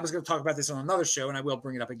thing, and I was going to talk about this on another show, and I will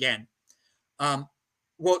bring it up again.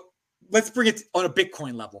 Well, let's bring it on a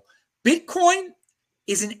Bitcoin level. Bitcoin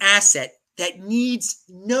is an asset that needs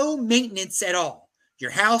no maintenance at all.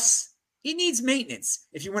 Your house, it needs maintenance.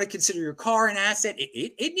 If you want to consider your car an asset,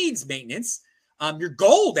 it needs maintenance. Your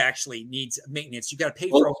gold actually needs maintenance. You got to pay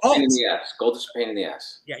for a vault. Gold is a pain in the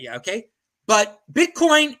ass. Yeah, okay. But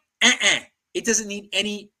Bitcoin, it doesn't need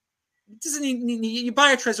any doesn't you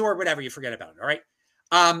buy a Trezor, whatever, you forget about it. All right.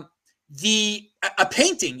 A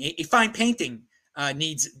painting, a fine painting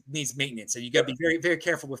needs maintenance. So you got to be very, very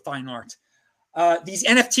careful with fine art. These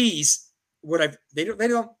NFTs,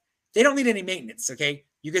 they don't need any maintenance. Okay.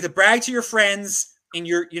 You get to brag to your friends and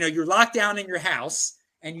you're locked down in your house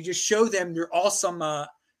and you just show them your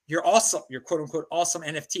quote unquote awesome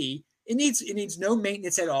NFT. It needs no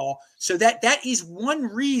maintenance at all. So that is one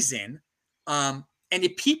reason. And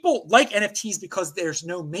if people like NFTs because there's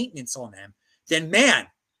no maintenance on them, then man,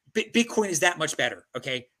 Bitcoin is that much better.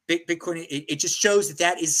 Okay. Bitcoin, it just shows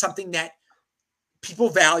that is something that people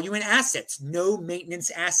value in assets, no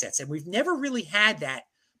maintenance assets. And we've never really had that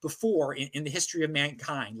before in the history of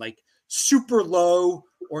mankind, like super low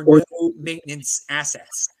or no maintenance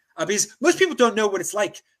assets. Because most people don't know what it's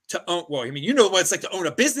like to own. Well, I mean, you know what it's like to own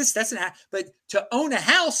a business. That's but to own a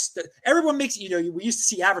house, everyone makes. We used to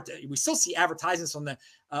see we still see advertisements on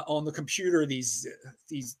the computer. These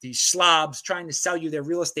slobs trying to sell you their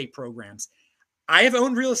real estate programs. I have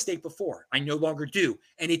owned real estate before. I no longer do,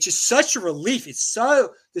 and it's just such a relief. The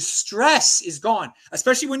stress is gone,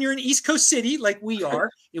 especially when you're in East Coast City like we are.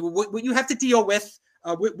 What you have to deal with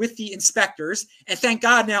the inspectors, and thank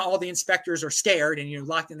God now all the inspectors are scared and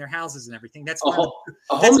locked in their houses and everything. That's a home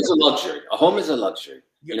is a luxury. A home is a luxury.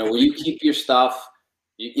 Where you keep your stuff.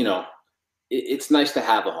 It's nice to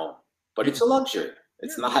have a home, but it's a luxury.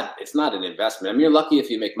 It's not an investment. I mean, you're lucky if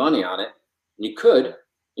you make money on it. And you could,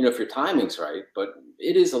 if your timing's right, but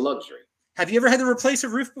it is a luxury. Have you ever had to replace a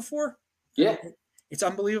roof before? Yeah. It's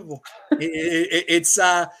unbelievable. It's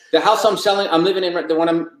the house I'm selling. I'm living in the one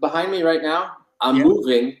I'm behind me right now. I'm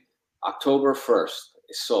moving October 1st.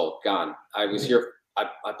 It's sold, gone. I was here. I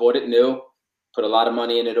bought it new, put a lot of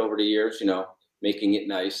money in it over the years, making it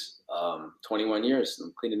nice. 21 years.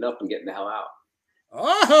 I'm cleaning up and getting the hell out.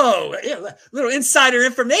 Oh, little insider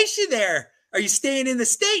information there. Are you staying in the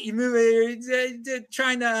state? You moving,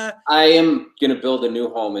 trying to? I am going to build a new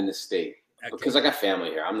home in the state because I got family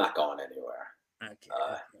here. I'm not going anywhere. Okay.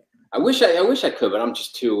 I wish I could, but I'm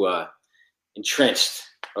just too entrenched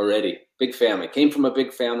already. Big family. Came from a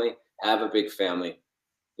big family. Have a big family.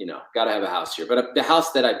 Got to have a house here. But the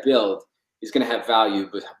house that I build is going to have value,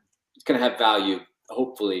 but it's going to have value,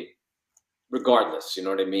 hopefully, regardless. You know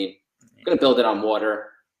what I mean? I'm going to build it on water,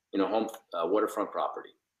 home waterfront property.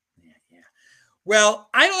 Yeah. Well,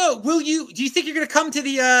 I don't know. Do you think you're going to come to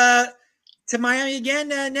to Miami again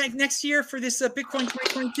next year for this Bitcoin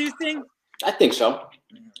 2022 thing? I think so.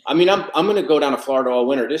 I mean, I'm going to go down to Florida all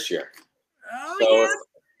winter this year.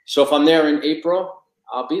 So if I'm there in April,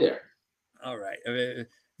 I'll be there. All right.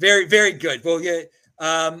 Very, very good. Well,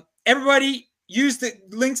 everybody use the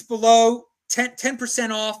links below.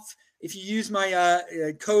 10% off if you use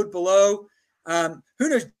my code below. Who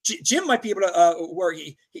knows? Jim might be able to work.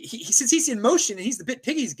 He since he's in motion and he's the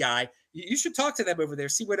BitPiggies guy. You should talk to them over there.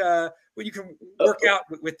 See what you can work out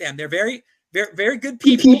with them. They're very, very, very good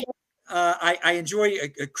people. I enjoy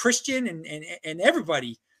Christian and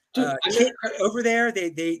everybody over there.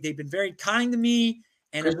 They've been very kind to me,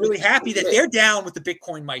 and I'm really happy that they're down with the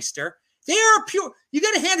Bitcoin Meister. They are pure. You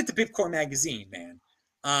got to hand it to Bitcoin Magazine, man.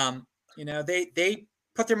 They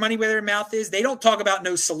put their money where their mouth is. They don't talk about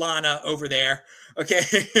no Solana over there. Okay,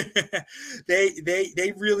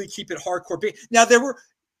 they really keep it hardcore. Now the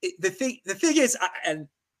thing is, and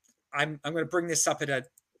I'm going to bring this up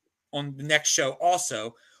on the next show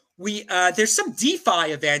also. There's some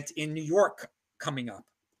DeFi event in New York coming up,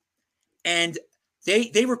 and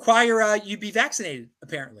they require you be vaccinated.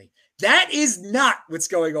 Apparently, that is not what's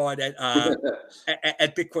going on at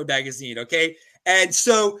Bitcoin Magazine. Okay, and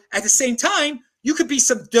so at the same time, you could be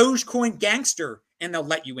some Dogecoin gangster, and they'll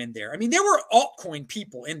let you in there. I mean, there were altcoin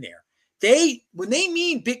people in there. When they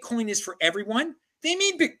mean Bitcoin is for everyone, they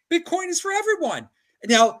mean Bitcoin is for everyone.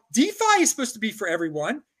 Now, DeFi is supposed to be for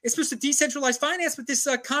everyone. It's supposed to decentralize finance, but this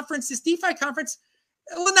DeFi conference,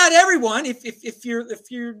 well, not everyone. If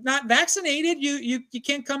you're not vaccinated, you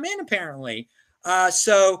can't come in apparently.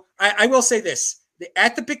 So I will say this: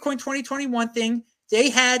 at the Bitcoin 2021 thing, they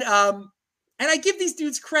had, and I give these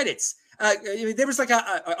dudes credits. There was like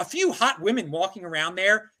a few hot women walking around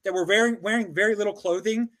there that were wearing very little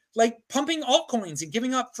clothing, like pumping altcoins and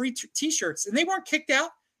giving up free T-shirts, and they weren't kicked out.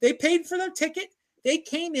 They paid for their ticket. They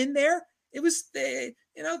came in there. It was,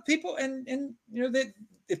 people and the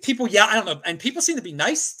people, I don't know. And people seem to be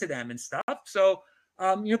nice to them and stuff. So,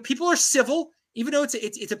 people are civil, even though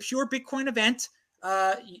it's a pure Bitcoin event.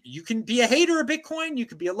 You can be a hater of Bitcoin. You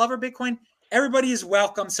could be a lover of Bitcoin. Everybody is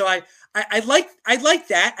welcome. So I like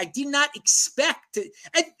that. I did not expect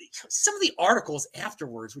some of the articles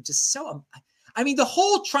afterwards, which is so, the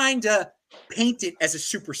whole trying to painted as a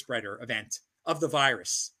super spreader event of the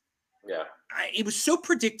virus. Yeah. It was so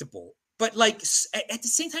predictable, but like at the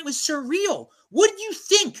same time, it was surreal. What did you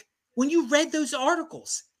think when you read those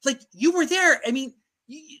articles? Like you were there. I mean,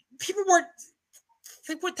 people weren't.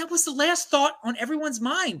 What that was the last thought on everyone's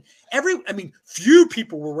mind. Few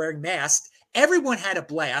people were wearing masks. Everyone had a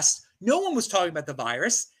blast. No one was talking about the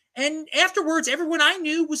virus. And afterwards, everyone I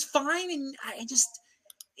knew was fine. And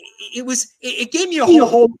it gave me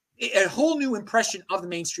a whole new impression of the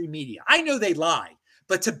mainstream media. I know they lie,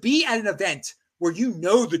 but to be at an event where you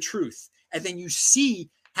know the truth and then you see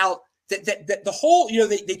how the whole,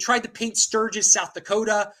 they tried to paint Sturgis, South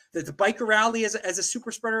Dakota, the biker rally as a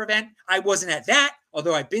super spreader event. I wasn't at that,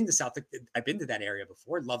 although I've been to that area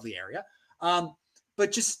before. Lovely area.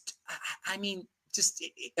 But it's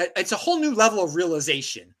a whole new level of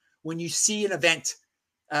realization when you see an event.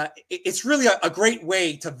 It's really a great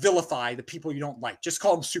way to vilify the people you don't like. Just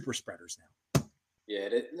call them super spreaders now. Yeah,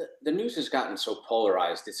 the news has gotten so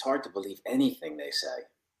polarized. It's hard to believe anything they say.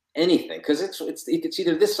 Anything, because it's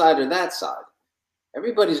either this side or that side.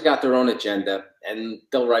 Everybody's got their own agenda, and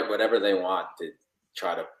they'll write whatever they want to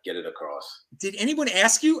try to get it across. Did anyone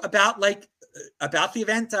ask you about the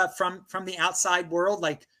event from the outside world?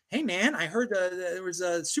 Like, hey man, I heard there was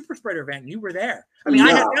a super spreader event, and you were there. I mean,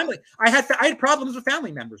 no. I had problems with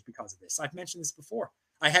family members because of this. I've mentioned this before.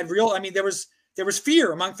 There was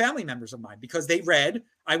fear among family members of mine because they read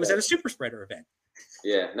I was at a super spreader event.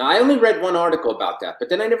 Yeah. No, I only read one article about that, but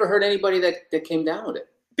then I never heard anybody that came down with it.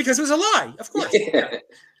 Because it was a lie, of course. Yeah.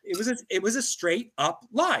 It was a straight up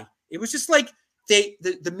lie. It was just like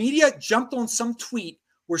the media jumped on some tweet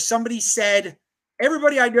where somebody said,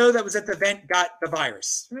 everybody I know that was at the event got the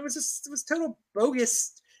virus. And it was total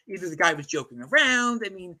bogus. Either the guy was joking around. I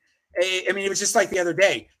mean, it was just like the other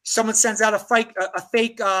day. Someone sends out a fake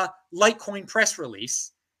Litecoin press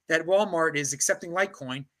release that Walmart is accepting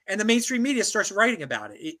Litecoin. And the mainstream media starts writing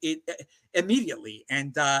about it immediately.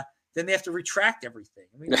 And then they have to retract everything.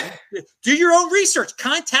 I mean, do your own research.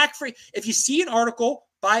 Contact free. If you see an article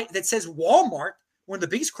that says Walmart, one of the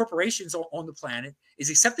biggest corporations on the planet, is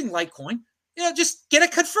accepting Litecoin, just get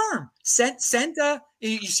it confirmed.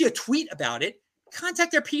 You see a tweet about it,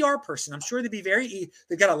 contact their PR person. I'm sure they'd be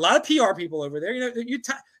they've got a lot of PR people over there.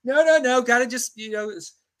 Got to just,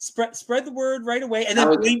 spread the word right away, and then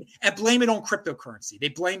blame it on cryptocurrency. They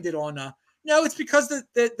blamed it on no, it's because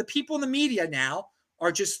the people in the media now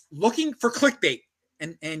are just looking for clickbait,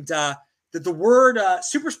 and the word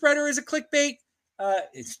super spreader is a clickbait.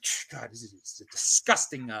 It's a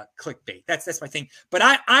disgusting clickbait. That's my thing. But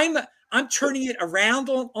I'm turning it around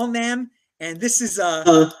on them, and this is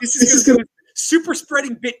super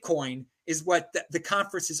spreading Bitcoin is what the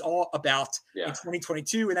conference is all about in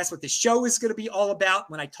 2022. And that's what the show is going to be all about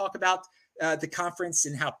when I talk about the conference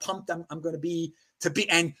and how pumped I'm going to be.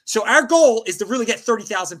 And so our goal is to really get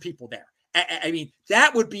 30,000 people there. I mean,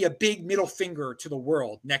 that would be a big middle finger to the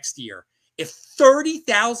world next year. If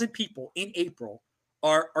 30,000 people in April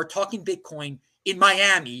are talking Bitcoin in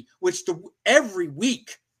Miami, which every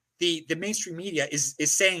week the mainstream media is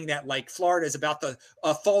saying that like Florida is about to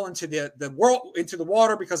fall into the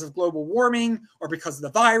water because of global warming or because of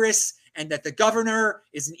the virus, and that the governor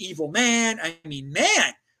is an evil man. I mean,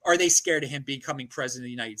 man, are they scared of him becoming president of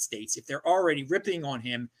the United States if they're already ripping on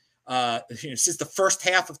him? Since the first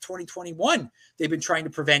half of 2021, they've been trying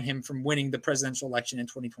to prevent him from winning the presidential election in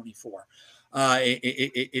 2024.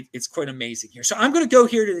 It's quite amazing here. So I'm going to go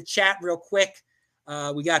here to the chat real quick.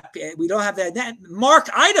 We don't have that. Mark,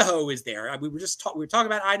 Idaho is there. We were talking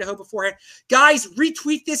about Idaho beforehand. Guys,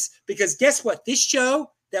 retweet this, because guess what? This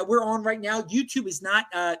show that we're on right now, YouTube is not,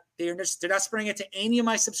 they're not spreading it to any of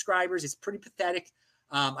my subscribers. It's pretty pathetic.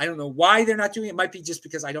 I don't know why they're not doing it. It might be just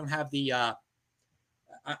because I don't have the,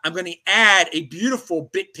 I'm going to add a beautiful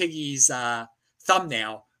BitPiggies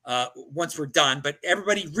thumbnail once we're done, but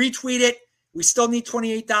everybody retweet it. We still need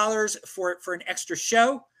 $28 for an extra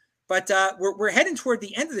show. But we're heading toward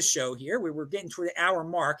the end of the show here. We're getting toward the hour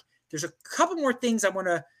mark. There's a couple more things I want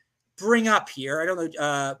to bring up here. I don't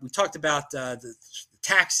know. We talked about the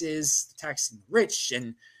taxes, taxing the rich,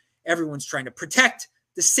 and everyone's trying to protect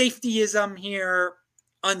the safetyism here.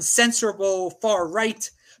 Uncensorable, far right.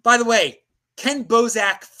 By the way, Ken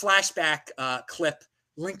Bozak flashback clip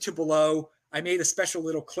linked to below. I made a special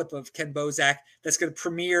little clip of Ken Bozak that's going to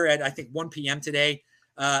premiere at, I think, 1 p.m. today.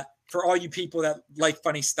 For all you people that like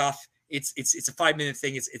funny stuff, it's a 5-minute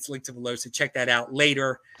thing. It's linked to below, so check that out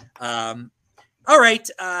later. All right.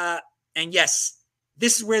 And yes,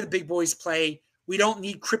 this is where the big boys play. We don't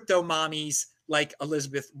need crypto mommies like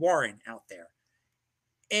Elizabeth Warren out there.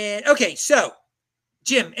 And okay, so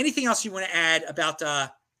Jim, anything else you want to add about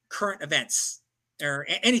current events or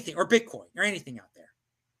anything, or Bitcoin or anything out there?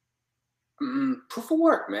 Proof of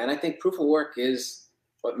work, man. I think proof of work is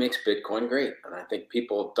what makes Bitcoin great. And I think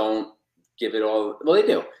people don't give it all. Well, they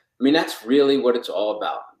do. I mean, that's really what it's all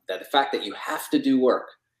about. That the fact that you have to do work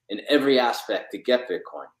in every aspect to get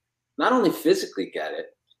Bitcoin, not only physically get it,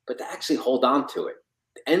 but to actually hold on to it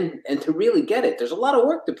and to really get it. There's a lot of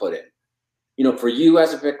work to put in, you know, for you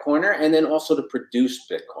as a Bitcoiner, and then also to produce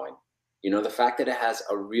Bitcoin. You know, the fact that it has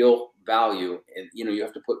a real value, and, you know, you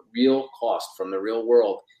have to put real cost from the real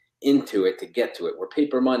world into it to get to it. Where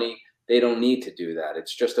paper money, they don't need to do that.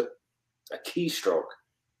 It's just a keystroke.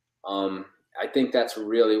 I think that's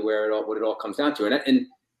really where what it all comes down to. And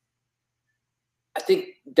I think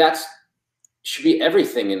that's should be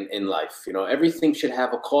everything in life. You know, everything should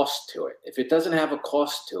have a cost to it. If it doesn't have a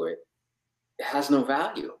cost to it, it has no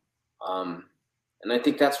value. And I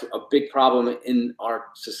think that's a big problem in our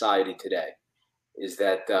society today, is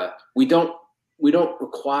that we don't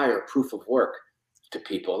require proof of work to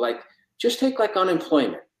people. Like, just take like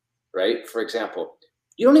unemployment, right? For example,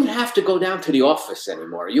 you don't even have to go down to the office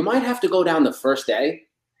anymore. You might have to go down the first day,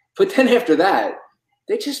 but then after that,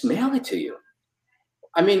 they just mail it to you.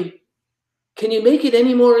 I mean, can you make it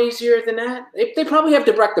any more easier than that? They probably have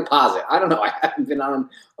direct deposit. I don't know. I haven't been on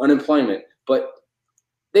unemployment, but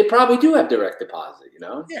they probably do have direct deposit, you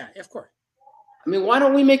know? Yeah, of course. I mean, why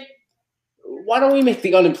don't we make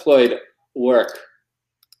the unemployed work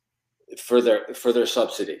for their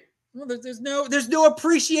subsidy? Well, there's no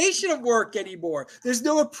appreciation of work anymore. There's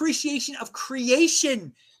no appreciation of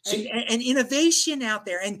creation and innovation out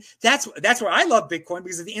there. And that's where I love Bitcoin,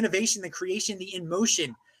 because of the innovation, the creation, the in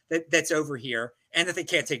motion that's over here, and that they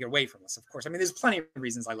can't take it away from us, of course. I mean, there's plenty of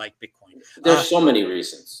reasons I like Bitcoin. There's so many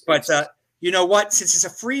reasons. But you know what? Since it's a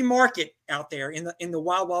free market out there in the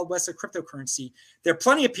wild, wild west of cryptocurrency, there are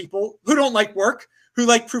plenty of people who don't like work, who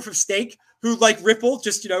like proof of stake, who like Ripple,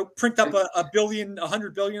 just, you know, print up a billion,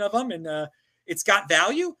 100 billion of them, and it's got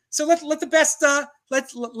value. So let the best let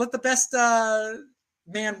the best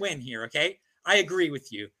man win here. Okay, I agree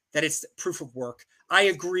with you that it's proof of work. I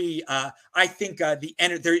agree. I think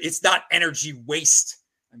it's not energy waste.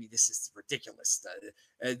 I mean, this is ridiculous.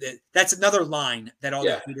 That's another line that all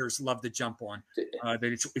the haters love to jump on. That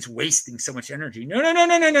it's wasting so much energy. No.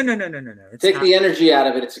 Take the energy out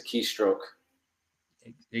of it. It's a keystroke.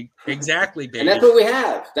 Exactly, baby. And that's what we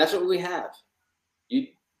have. That's what we have.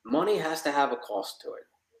 Money has to have a cost to it.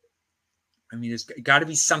 I mean, there's got to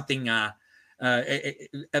be something back.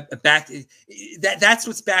 That's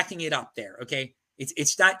what's backing it up there. Okay,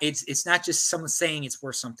 it's not just someone saying it's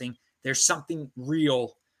worth something. There's something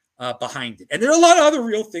real behind it, and there are a lot of other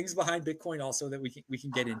real things behind Bitcoin also that we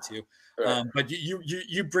can get into. Right. But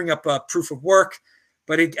you bring up proof of work,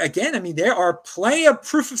 but again, I mean, there are plenty of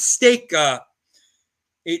proof of stake. That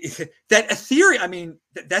Ethereum, I mean,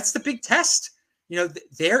 that's the big test. You know,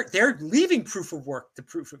 they're leaving proof of work to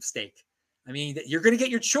proof of stake. I mean, you're going to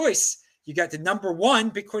get your choice. You got the number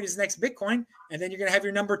one, Bitcoin is the next Bitcoin, and then you're going to have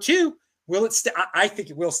your number two. Will it? I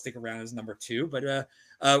think it will stick around as number two, but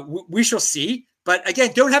we shall see. But again,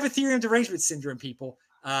 don't have Ethereum derangement syndrome, people,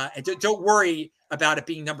 and don't worry about it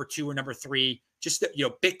being number two or number three. Just that, you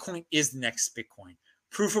know, Bitcoin is the next Bitcoin.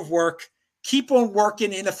 Proof of work. Keep on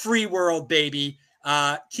working in a free world, baby.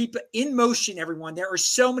 Keep in motion, everyone. There are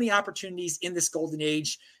so many opportunities in this golden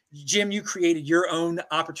age. Jim, you created your own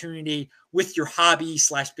opportunity with your hobby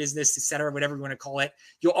 / business, etc., whatever you want to call it.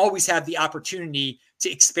 You'll always have the opportunity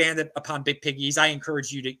to expand it upon Big Piggies. I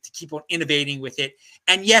encourage you to keep on innovating with it.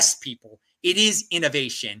 And yes, people, it is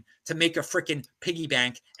innovation to make a freaking piggy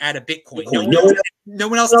bank out of Bitcoin. No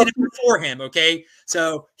one else did it before him. Okay.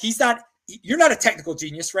 So you're not a technical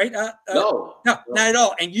genius, right? No, not at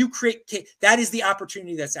all. And you that is the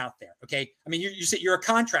opportunity that's out there. Okay. I mean, you said you're a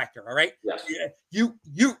contractor. All right. Yes. You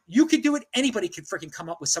could do it. Anybody could freaking come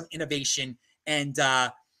up with some innovation. And,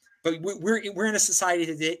 but we're in a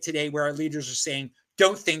society today where our leaders are saying,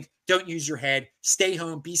 don't think, don't use your head, stay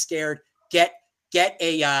home, be scared, get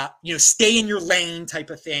a, stay in your lane type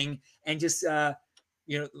of thing. And just,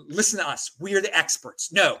 listen to us. We are the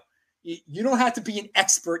experts. No, you don't have to be an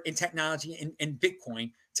expert in technology and Bitcoin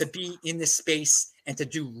to be in this space and to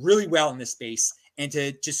do really well in this space and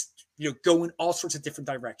to just, go in all sorts of different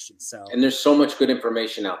directions. So, and there's so much good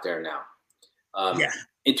information out there now.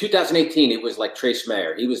 In 2018, it was like Trace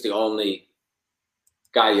Mayer. He was the only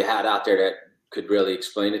guy you had out there that could really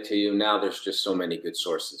explain it to you. Now there's just so many good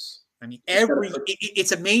sources. I mean,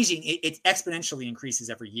 it's amazing. It exponentially increases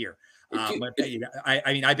every year. I've been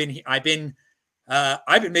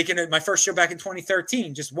making it my first show back in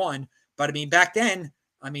 2013, just one. But I mean, back then,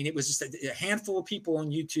 I mean, it was just a handful of people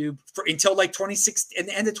on YouTube until like 2016, and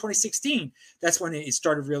the end of 2016. That's when it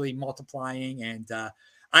started really multiplying. And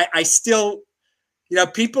I still,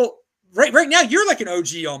 people right now, you're like an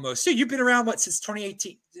OG almost. So you've been around since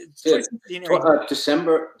 2018?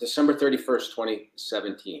 December 31st,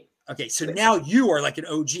 2017. Okay, so now you are like an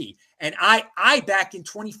OG, and I back in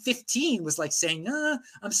 2015 was like saying,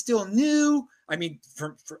 I'm still new. I mean,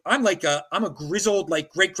 I'm a grizzled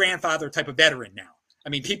like great grandfather type of veteran now. I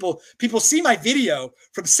mean, people see my video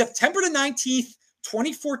from September the 19th,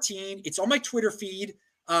 2014. It's on my Twitter feed.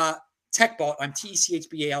 TechBalt. I'm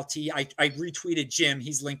TechBalt. I retweeted Jim.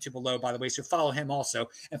 He's linked to below, by the way. So follow him also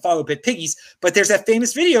and follow BitPiggies. But there's that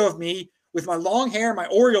famous video of me with my long hair, my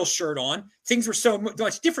Orioles shirt on. Things were so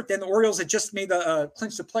much different then. The Orioles had just made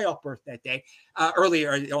clinched the playoff berth that day,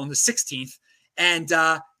 earlier on the 16th. And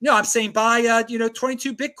I'm saying buy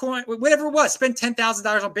 22 Bitcoin, whatever it was. Spend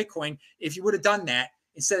 $10,000 on Bitcoin. If you would have done that,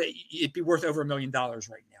 instead it'd be worth over $1 million right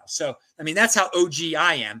now. So I mean, that's how OG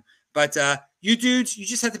I am. But you dudes, you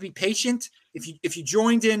just have to be patient. If you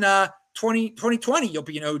joined in 2020, you'll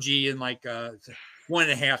be an OG in like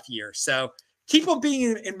 1.5 years. So keep on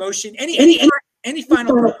being in motion. Any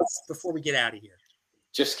final thoughts before we get out of here?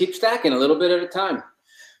 Just keep stacking a little bit at a time.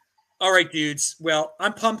 All right, dudes. Well,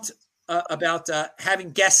 I'm pumped about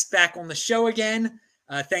having guests back on the show again.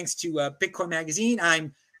 Thanks to Bitcoin Magazine. I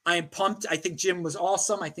am pumped. I think Jim was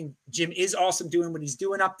awesome. I think Jim is awesome doing what he's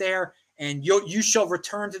doing up there. And you shall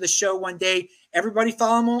return to the show one day. Everybody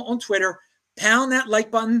follow him on Twitter. Pound that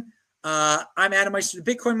like button. I'm Adam Meister,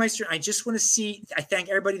 the Bitcoin Meister. I just want to I thank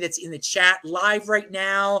everybody that's in the chat live right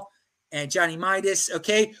now. And Johnny Midas.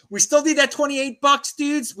 Okay. We still need that $28,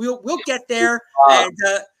 dudes. We'll get there. And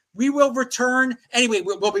we will return. Anyway,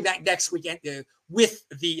 we'll be back next weekend with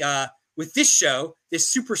this show, this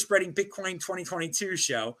Super Spreading Bitcoin 2022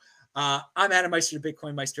 show. I'm Adam Meister, the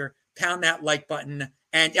Bitcoin Meister. Pound that like button.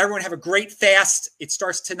 And everyone have a great fast. It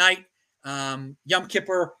starts tonight, Yom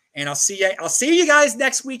Kippur. And I'll see you guys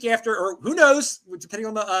next week after, or who knows, depending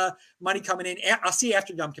on the money coming in. I'll see you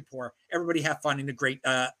after Yom Kippur. Everybody have fun in the great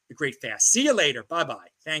fast. See you later. Bye-bye.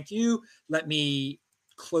 Thank you. Let me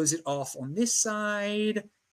close it off on this side.